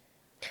it.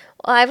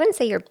 Well, I wouldn't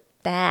say you're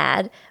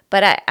bad,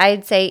 but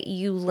I'd say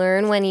you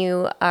learn when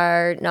you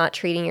are not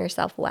treating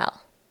yourself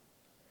well.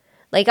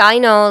 Like, I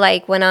know,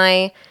 like,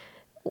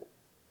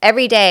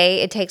 every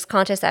day it takes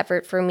conscious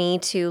effort for me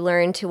to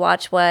learn to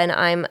watch when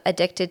I'm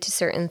addicted to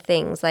certain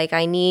things. Like,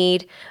 I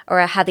need,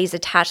 or I have these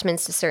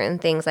attachments to certain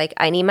things. Like,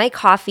 I need my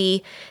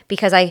coffee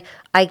because I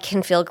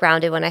can feel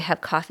grounded when I have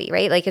coffee,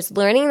 right? Like, it's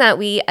learning that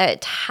we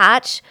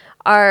attach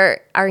our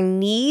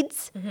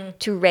needs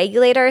to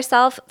regulate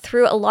ourselves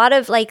through a lot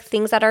of like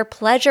things that are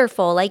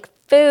pleasureful, like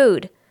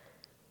food,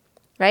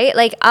 right?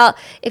 Like,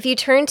 if you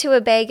turn to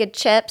a bag of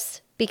chips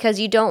because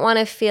you don't want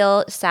to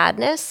feel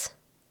sadness,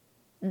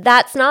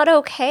 that's not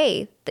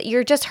okay. That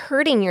you're just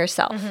hurting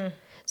yourself. Mm-hmm.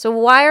 So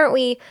why aren't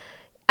we,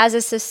 as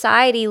a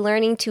society,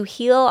 learning to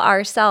heal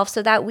ourselves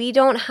so that we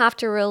don't have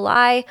to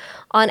rely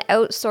on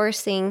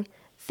outsourcing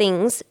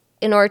things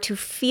in order to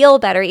feel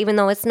better, even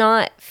though it's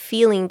not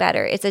feeling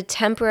better? It's a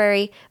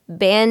temporary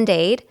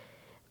Band-Aid,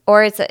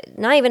 or it's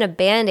not even a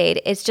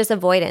Band-Aid. It's just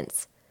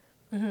avoidance.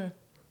 Mm-hmm.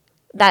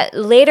 That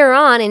later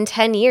on in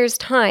 10 years'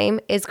 time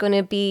is going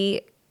to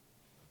be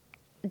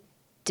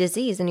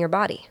disease in your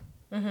body.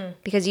 Mm-hmm.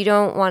 Because you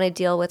don't want to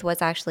deal with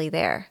what's actually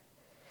there.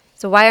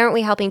 So why aren't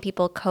we helping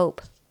people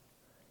cope?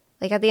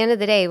 Like, at the end of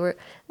the day, we're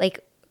like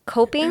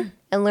coping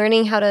and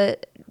learning how to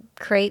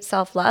create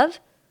self-love.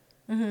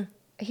 Mm-hmm.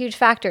 Huge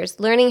factors.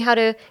 Learning how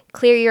to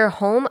clear your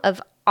home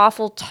of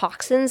awful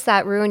toxins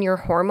that ruin your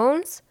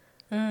hormones,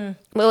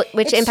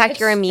 which impact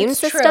your immune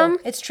system.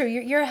 True. It's true.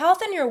 Your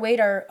health and your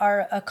weight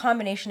are a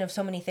combination of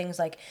so many things.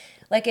 Like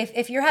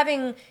if you're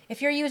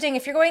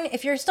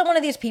still one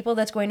of these people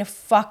that's going to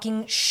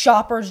fucking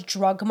Shoppers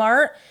Drug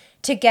Mart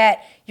to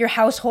get your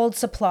household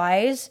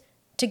supplies,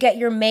 to get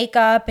your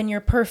makeup and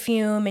your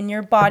perfume and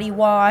your body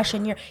wash,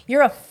 and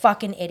you're a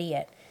fucking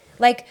idiot.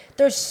 Like,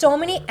 there's so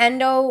many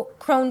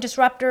endocrine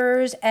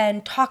disruptors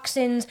and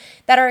toxins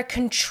that are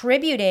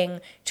contributing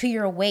to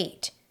your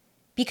weight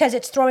because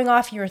it's throwing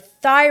off your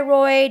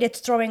thyroid, it's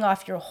throwing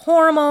off your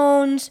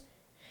hormones,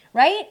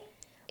 right?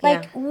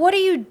 Like, What are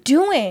you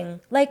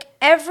doing? Like,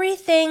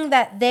 everything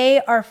that they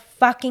are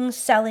fucking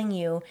selling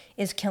you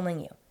is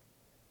killing you.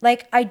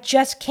 Like, I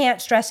just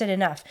can't stress it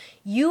enough.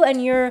 You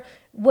and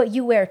what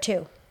you wear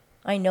too.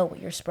 I know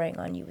what you're spraying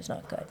on you is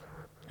not good.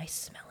 I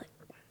smell it.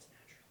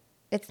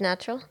 It's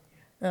natural?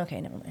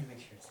 Okay, never mind. Make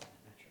sure it's not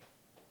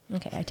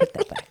natural. Okay, I take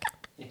that back.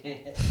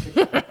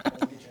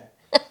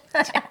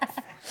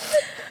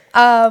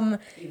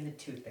 Even the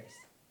toothpaste,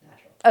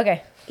 natural.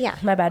 Okay. Yeah.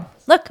 My bad.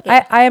 Look,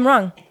 yeah. I am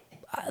wrong.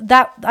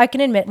 That I can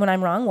admit when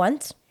I'm wrong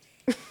once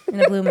in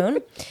a blue moon.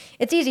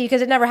 It's easy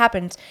because it never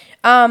happens.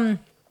 So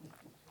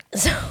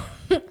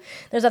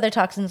there's other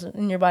toxins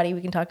in your body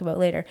we can talk about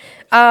later.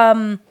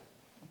 But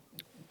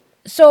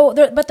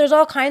there's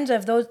all kinds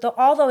of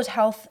all those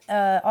health,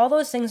 all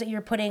those things that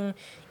you're putting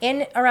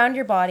in around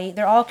your body.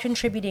 They're all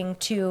contributing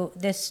to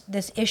this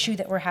issue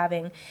that we're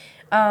having.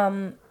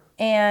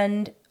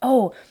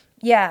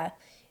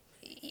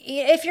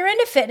 If you're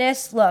into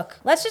fitness, look,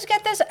 let's just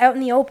get this out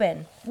in the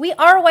open. We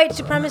are white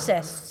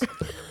supremacists.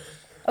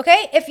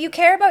 Okay? If you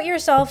care about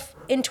yourself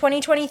in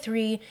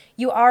 2023,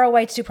 you are a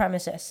white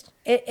supremacist.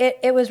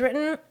 It was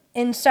written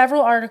in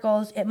several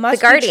articles. It The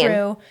must be Guardian.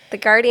 true. The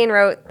Guardian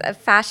wrote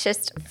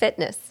fascist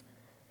fitness.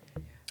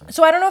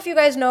 So I don't know if you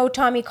guys know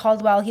Tommy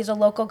Caldwell. He's a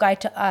local guy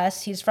to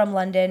us. He's from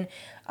London.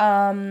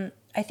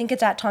 I think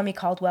it's at Tommy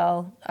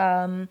Caldwell.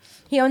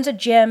 He owns a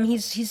gym.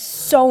 He's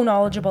so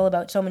knowledgeable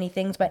about so many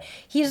things, but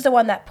he's the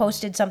one that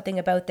posted something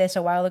about this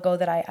a while ago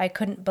that I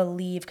couldn't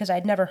believe because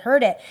I'd never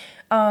heard it.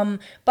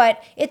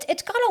 But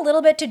it's got a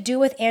little bit to do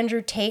with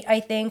Andrew Tate, I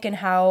think, and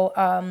how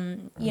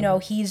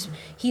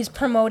he's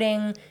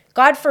promoting.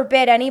 God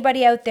forbid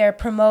anybody out there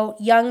promote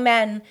young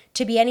men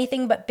to be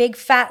anything but big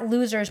fat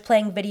losers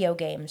playing video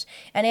games.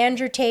 And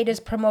Andrew Tate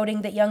is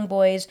promoting that young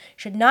boys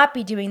should not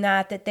be doing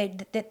that,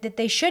 that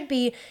they should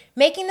be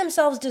making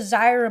themselves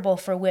desirable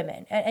for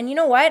women. And you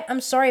know what? I'm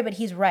sorry, but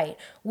he's right.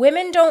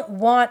 Women don't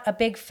want a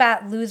big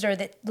fat loser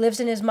that lives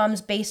in his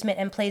mom's basement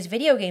and plays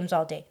video games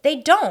all day. They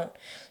don't.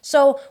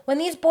 So when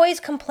these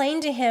boys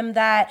complain to him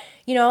that,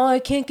 I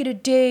can't get a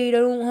date, I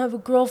don't have a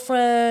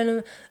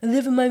girlfriend, I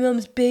live in my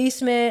mom's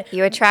basement.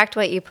 You attract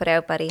what you put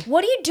out, buddy.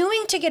 What are you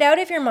doing to get out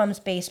of your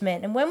mom's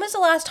basement? And when was the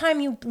last time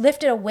you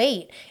lifted a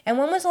weight? And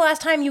when was the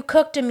last time you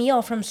cooked a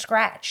meal from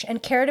scratch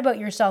and cared about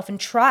yourself and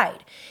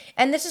tried?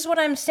 And this is what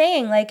I'm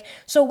saying.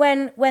 So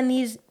when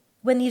these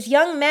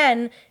young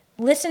men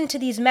listen to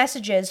these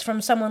messages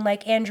from someone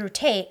like Andrew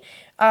Tate,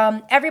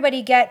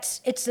 everybody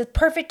gets, it's the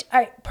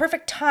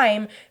perfect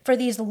time for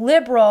these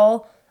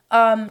liberal,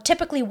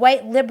 typically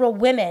white liberal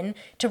women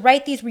to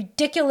write these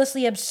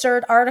ridiculously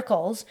absurd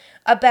articles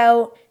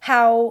about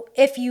how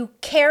if you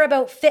care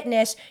about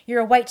fitness,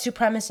 you're a white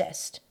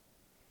supremacist.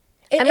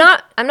 I'm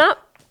not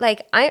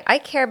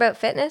I care about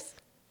fitness.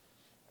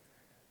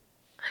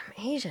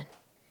 I'm Asian.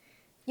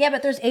 Yeah,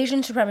 but there's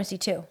Asian supremacy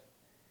too.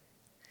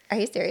 Are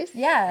you serious?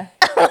 Yeah.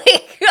 Oh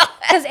my God.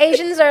 Because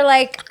Asians are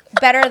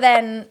better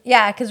than,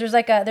 because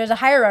there's a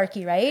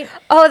hierarchy, right?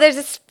 Oh, there's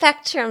a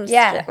spectrum.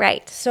 Yeah.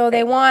 Right. So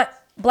they want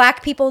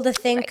black people to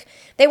think,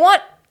 they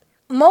want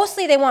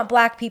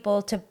black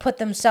people to put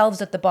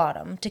themselves at the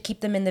bottom, to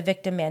keep them in the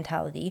victim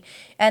mentality.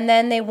 And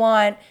then they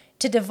want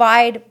to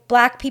divide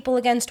black people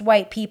against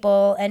white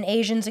people and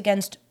Asians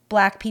against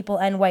black people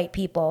and white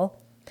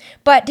people.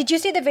 But did you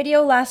see the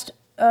video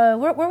where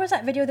was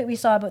that video that we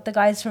saw about the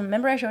guys from,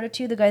 remember I showed it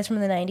to you, the guys from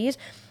the 90s? It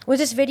was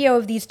this video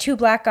of these two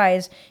black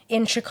guys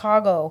in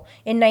Chicago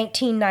in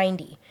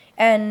 1990.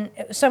 And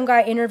some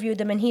guy interviewed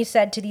them and he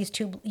said to these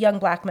two young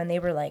black men, they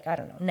were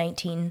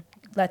 19,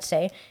 let's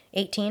say,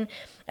 18.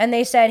 And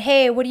they said,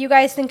 hey, what do you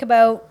guys think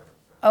about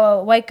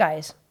white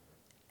guys?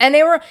 And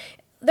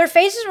their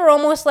faces were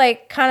almost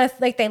kind of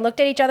they looked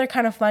at each other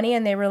kind of funny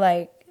and they were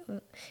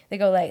they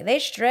go they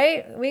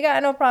straight, we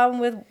got no problem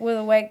with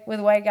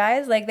white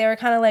guys. They were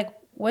kind of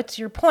what's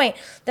your point?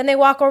 Then they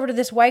walk over to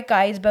this white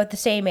guy, he's about the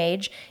same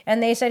age,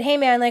 and they said, hey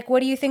man, what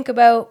do you think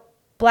about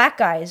black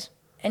guys?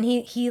 And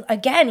he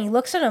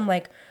looks at him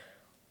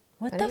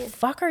what the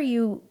fuck are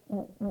you,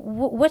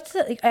 what's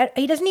the,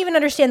 he doesn't even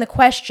understand the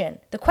question.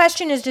 The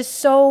question is just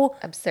so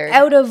absurd.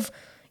 Out of,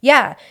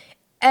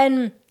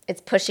 and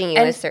it's pushing you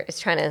it's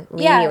trying to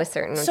lean you a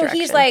certain so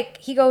direction.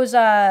 he goes,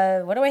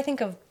 what do I think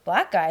of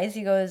black guys?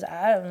 He goes,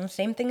 I don't know,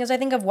 same thing as I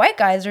think of white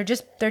guys.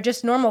 They're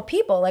just normal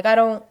people. I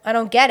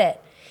don't get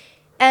it.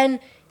 And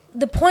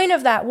the point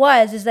of that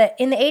is that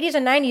in the 80s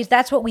and 90s,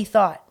 that's what we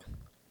thought.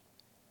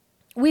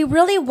 We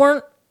really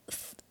weren't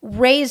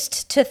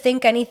raised to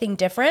think anything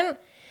different.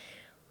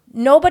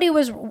 Nobody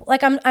was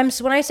I'm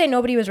when I say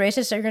nobody was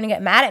racist, so you're going to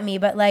get mad at me,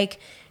 but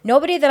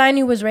nobody that I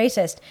knew was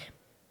racist.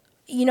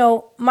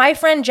 My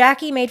friend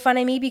Jackie made fun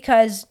of me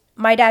because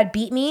my dad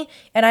beat me,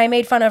 and I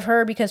made fun of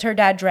her because her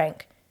dad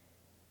drank.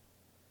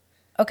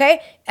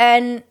 Okay?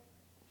 And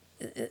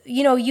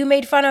you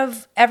made fun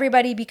of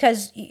everybody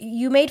because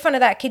you made fun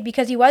of that kid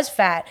because he was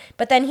fat,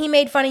 but then he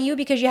made fun of you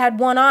because you had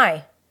one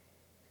eye.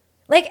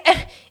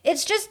 It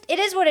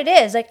is what it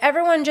is.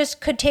 Everyone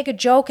just could take a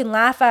joke and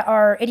laugh at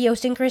our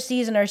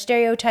idiosyncrasies and our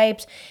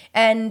stereotypes,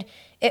 and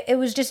it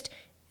was just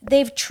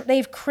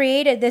they've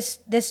created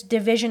this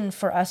division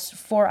for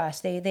us.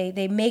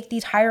 They make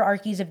these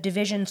hierarchies of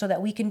division so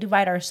that we can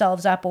divide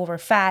ourselves up over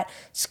fat,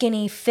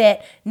 skinny,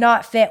 fit,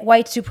 not fit,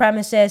 white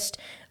supremacist,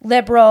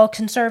 liberal,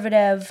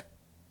 conservative.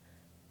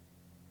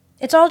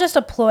 It's all just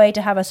a ploy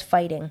to have us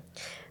fighting.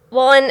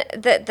 Well, and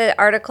the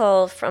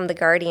article from The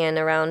Guardian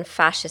around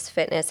fascist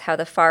fitness, how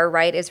the far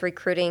right is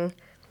recruiting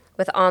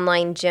with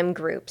online gym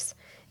groups,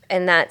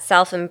 and that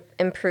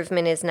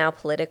self-improvement is now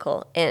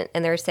political. And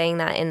they're saying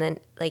that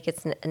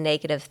it's a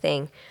negative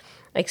thing.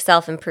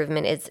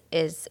 Self-improvement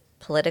is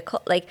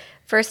political.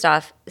 First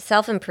off,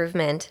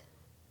 self-improvement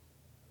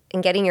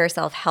and getting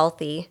yourself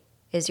healthy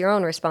is your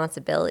own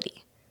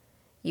responsibility.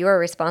 You are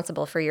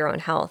responsible for your own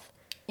health.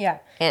 Yeah.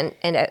 And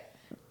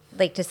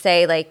to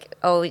say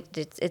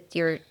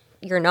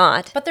you're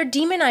not. But they're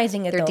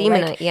demonizing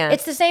it. Yeah.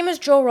 It's the same as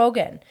Joe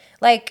Rogan.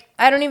 I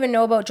don't even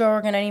know about Joe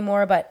Rogan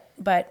anymore,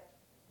 but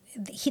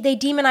they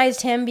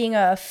demonized him being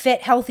a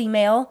fit, healthy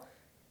male,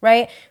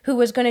 right? Who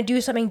was going to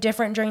do something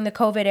different during the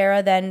COVID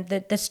era than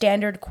the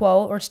standard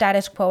quo or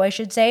status quo, I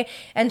should say.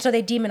 And so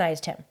they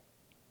demonized him.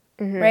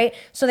 right?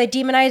 So they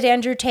demonize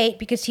Andrew Tate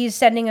because he's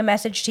sending a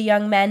message to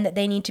young men that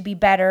they need to be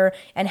better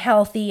and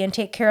healthy and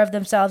take care of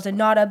themselves and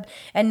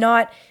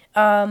not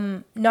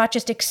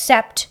just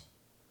accept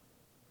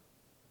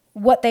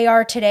what they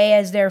are today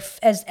as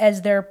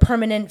their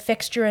permanent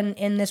fixture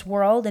in this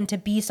world, and to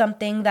be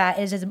something that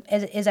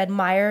is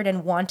admired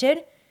and wanted.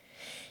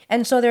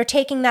 And so they're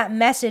taking that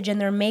message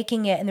and they're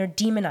making it and they're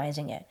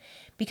demonizing it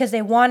because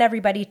they want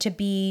everybody to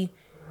be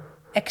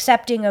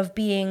accepting of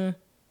being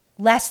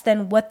less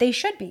than what they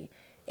should be.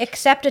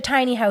 Accept a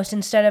tiny house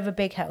instead of a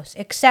big house.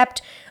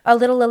 Accept a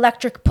little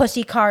electric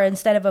pussy car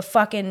instead of a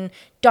fucking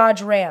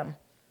Dodge Ram.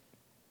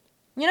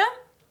 You know?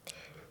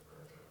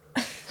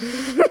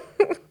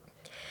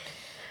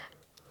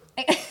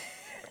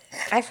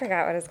 I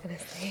forgot what I was going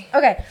to say.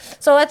 Okay,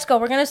 so let's go.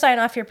 We're going to sign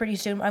off here pretty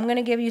soon. I'm going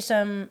to give you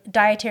some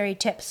dietary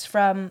tips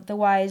from the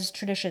Wise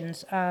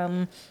Traditions,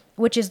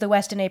 which is the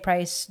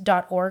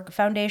WestonAPrice.org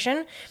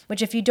foundation,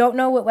 which if you don't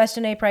know what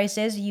Weston A. Price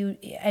is, you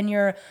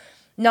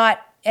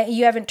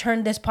haven't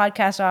turned this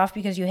podcast off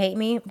because you hate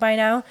me by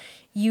now,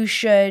 you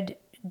should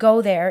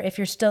go there if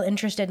you're still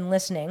interested in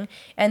listening,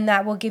 and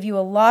that will give you a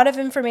lot of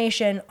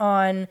information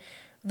on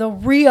the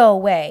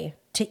real way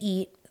to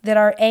eat that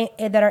our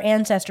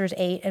ancestors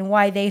ate and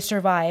why they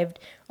survived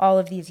all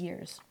of these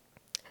years.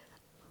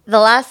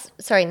 Now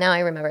I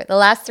remember. The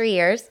last 3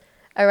 years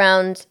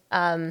around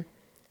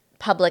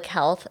public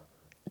health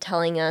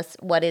telling us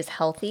what is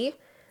healthy,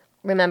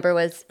 remember,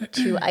 was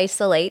to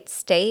isolate,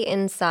 stay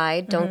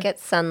inside, don't get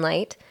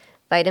sunlight.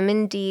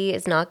 Vitamin D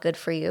is not good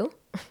for you.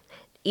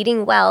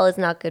 Eating well is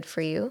not good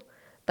for you.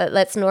 But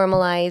let's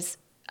normalize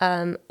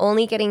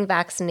only getting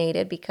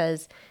vaccinated,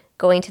 because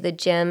going to the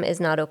gym is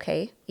not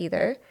okay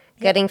either.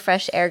 Getting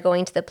fresh air,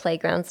 going to the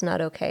playground's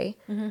not okay.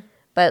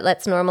 But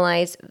let's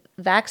normalize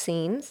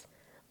vaccines.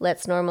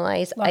 Let's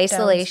normalize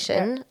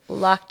isolation,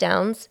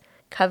 lockdowns,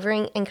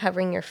 covering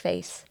your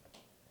face.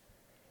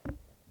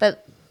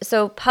 But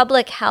so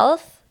public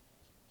health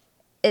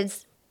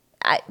it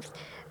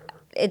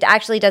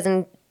actually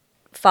doesn't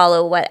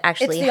follow what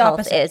actually health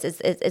opposite. is.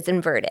 It's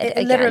inverted.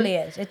 It literally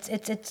is.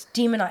 It's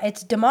demonic.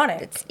 It's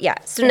demonic.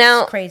 So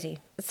now crazy.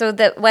 So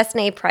the Weston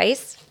A.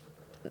 Price.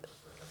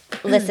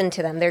 Listen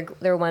to them.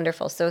 They're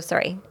wonderful. So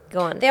sorry.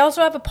 Go on. They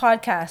also have a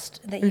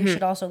podcast that you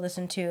should also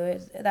listen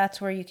to. That's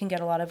where you can get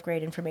a lot of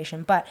great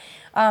information. But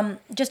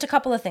just a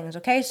couple of things,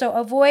 okay? So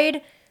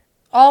avoid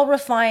all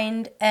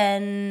refined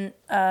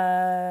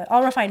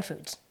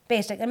foods.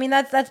 Basic. I mean,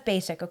 that's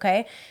basic,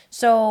 okay?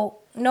 So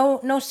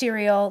no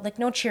cereal, like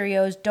no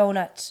Cheerios,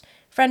 donuts,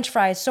 French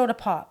fries, soda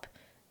pop,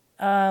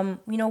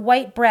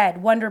 white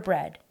bread, Wonder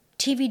Bread,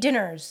 TV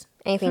dinners.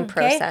 Anything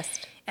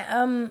processed.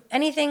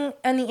 Anything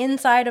on the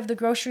inside of the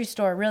grocery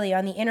store, really,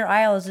 on the inner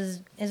aisles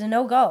is a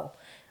no-go.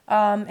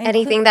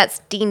 Anything that's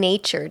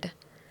denatured.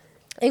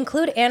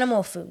 Include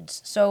animal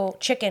foods. So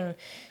chicken,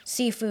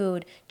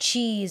 seafood,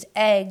 cheese,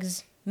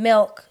 eggs,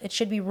 milk. It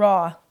should be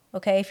raw,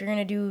 okay? If you're going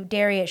to do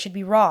dairy, it should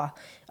be raw.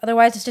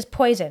 Otherwise, it's just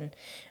poison.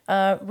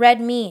 Red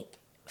meat,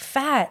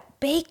 fat,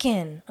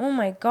 bacon. Oh,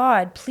 my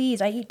God.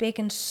 Please, I eat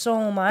bacon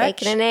so much.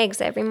 Bacon and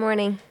eggs every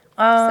morning.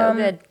 So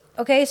good.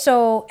 Okay,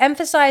 so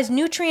emphasize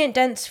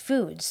nutrient-dense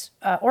foods,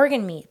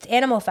 organ meats,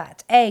 animal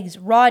fats, eggs,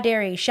 raw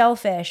dairy,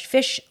 shellfish,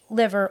 fish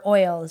liver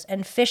oils,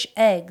 and fish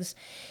eggs.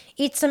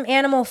 Eat some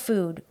animal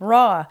food,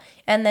 raw,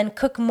 and then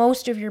cook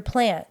most of your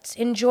plants.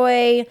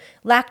 Enjoy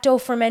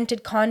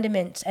lacto-fermented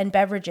condiments and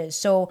beverages,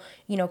 so,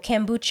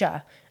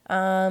 kombucha.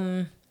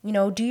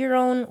 Do your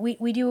own,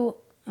 we do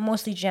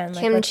mostly Jen,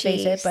 like, kimchi, let's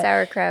face it, but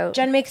sauerkraut.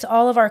 Jen makes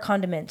all of our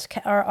condiments.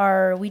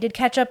 We did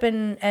ketchup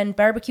and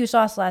barbecue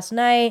sauce last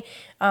night.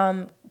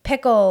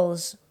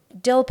 Pickles,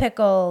 dill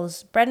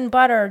pickles, bread and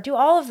butter. Do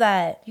all of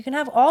that. You can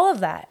have all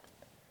of that.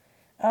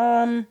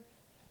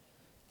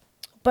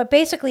 But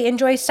basically,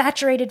 enjoy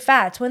saturated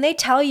fats. When they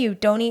tell you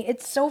don't eat,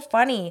 it's so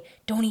funny.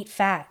 Don't eat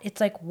fat.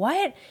 It's like,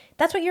 what?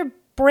 That's what your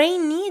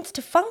brain needs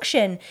to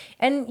function.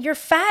 And your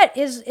fat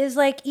is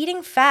like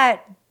eating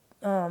fat.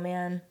 Oh,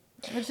 man.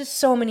 There's just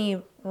so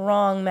many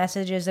wrong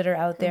messages that are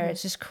out there.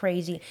 It's just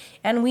crazy.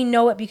 And we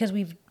know it because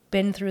we've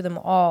been through them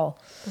all.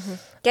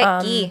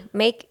 Get ghee.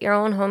 Make your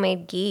own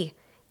homemade ghee.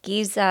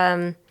 Ghee's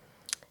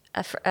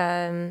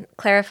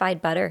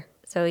clarified butter.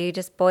 So you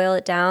just boil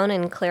it down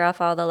and clear off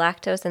all the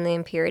lactose and the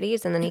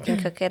impurities, and then you can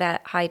cook it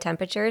at high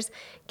temperatures.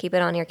 Keep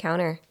it on your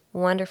counter.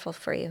 Wonderful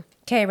for you.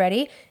 Okay,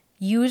 ready?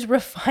 Use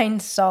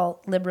refined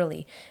salt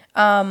liberally.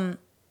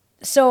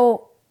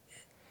 So,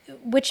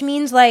 which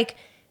means like,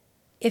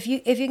 if you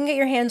can get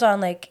your hands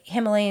on like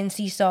Himalayan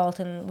sea salt,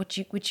 and which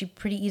you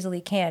pretty easily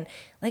can,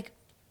 like,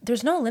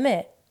 there's no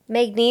limit.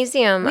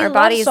 Magnesium, our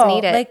bodies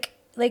need it.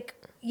 Like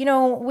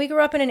we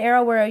grew up in an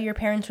era where your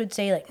parents would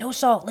say like, no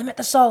salt, limit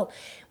the salt.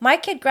 My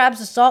kid grabs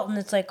the salt and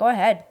it's like, go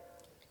ahead.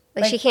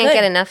 Like she can't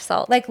get enough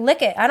salt. Like,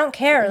 lick it. I don't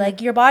care.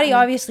 Like, your body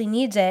obviously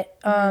needs it.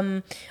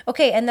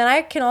 Okay, and then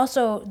I can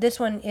also, this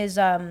one is,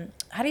 how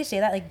do you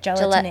say that? Like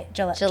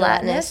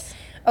gelatinous.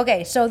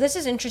 Okay, so this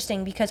is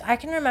interesting because I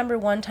can remember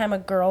one time a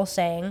girl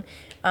saying,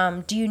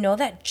 do you know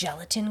that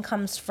gelatin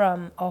comes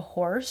from a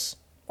horse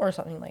or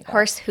something like that.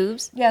 Horse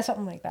hooves? Yeah,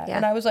 something like that. Yeah.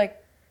 And I was like,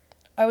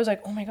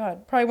 oh my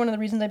God, probably one of the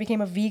reasons I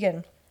became a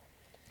vegan.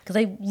 Because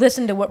I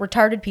listened to what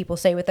retarded people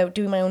say without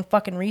doing my own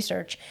fucking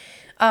research.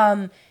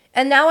 And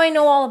now I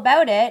know all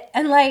about it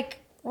and like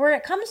where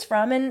it comes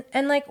from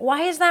and like,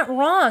 why is that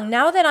wrong?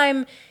 Now that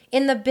I'm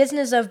in the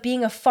business of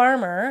being a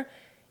farmer,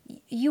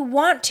 you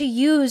want to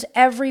use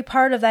every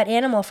part of that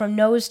animal from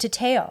nose to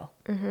tail.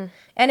 Mm-hmm.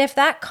 And if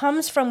that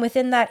comes from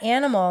within that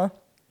animal,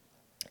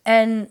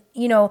 and,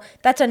 you know,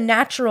 that's a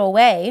natural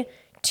way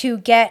to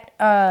get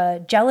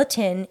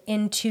gelatin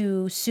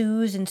into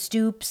stews and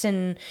soups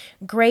and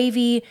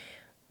gravy.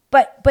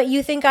 But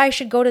you think I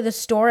should go to the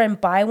store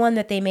and buy one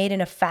that they made in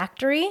a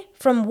factory?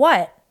 From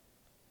what?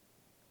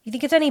 You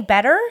think it's any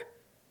better?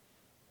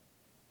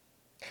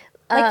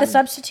 Like the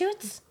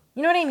substitutes?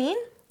 You know what I mean?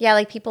 Yeah,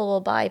 like people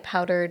will buy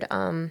powdered,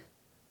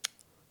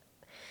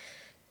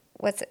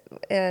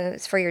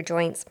 it's for your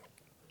joints.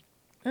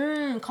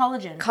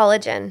 Collagen.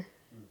 Collagen.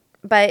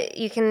 But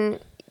you can,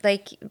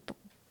 like,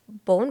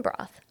 bone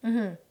broth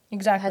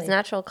Exactly. has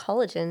natural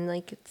collagen.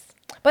 Like, it's...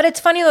 But it's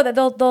funny though that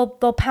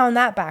they'll pound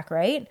that back,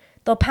 right?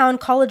 They'll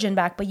pound collagen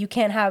back, but you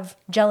can't have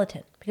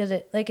gelatin because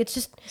it's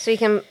just... So you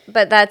can,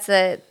 but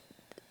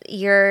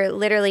you're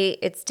literally,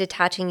 it's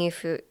detaching you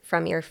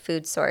from your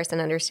food source and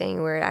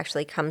understanding where it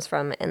actually comes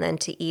from and then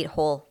to eat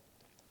whole.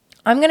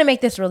 I'm going to make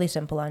this really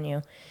simple on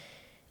you.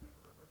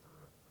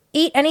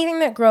 Eat anything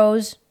that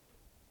grows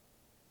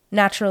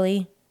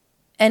naturally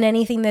and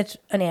anything that's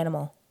an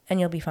animal and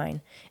you'll be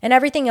fine. And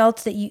everything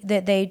else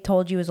that they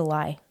told you is a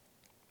lie.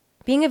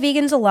 Being a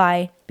vegan's a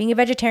lie. Being a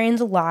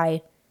vegetarian's a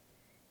lie.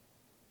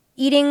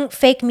 Eating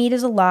fake meat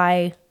is a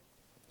lie.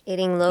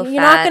 Eating low fat.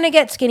 You're not going to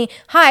get skinny.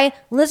 Hi,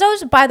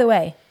 Lizzo's, by the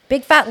way,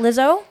 Big Fat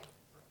Lizzo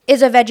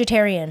is a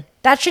vegetarian.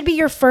 That should be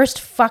your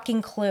first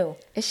fucking clue.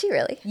 Is she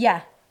really?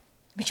 Yeah.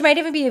 But she might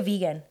even be a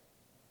vegan.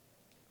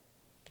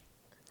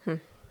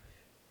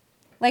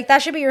 Like,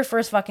 that should be your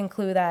first fucking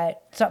clue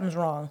that something's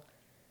wrong.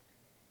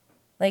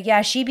 Like,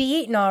 yeah, she be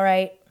eating all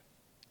right.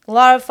 A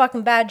lot of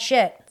fucking bad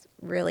shit.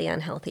 Really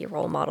unhealthy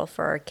role model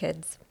for our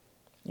kids.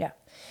 Yeah.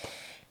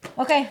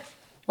 Okay.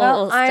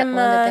 Well, we'll I'm, end it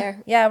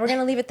there. yeah, we're going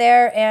to leave it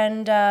there.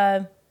 And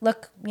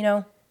look, you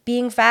know,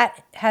 being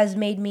fat has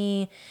made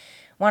me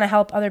want to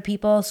help other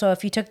people. So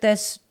if you took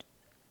this,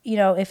 you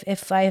know,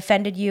 if I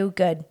offended you,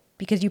 good.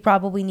 Because you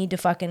probably need to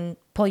fucking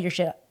pull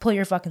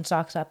your fucking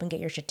socks up and get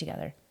your shit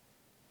together.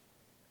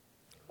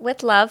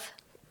 With love.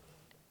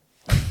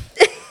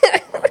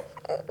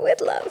 With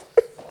love.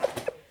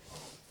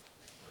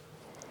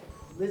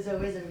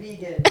 Lizzo is a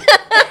vegan.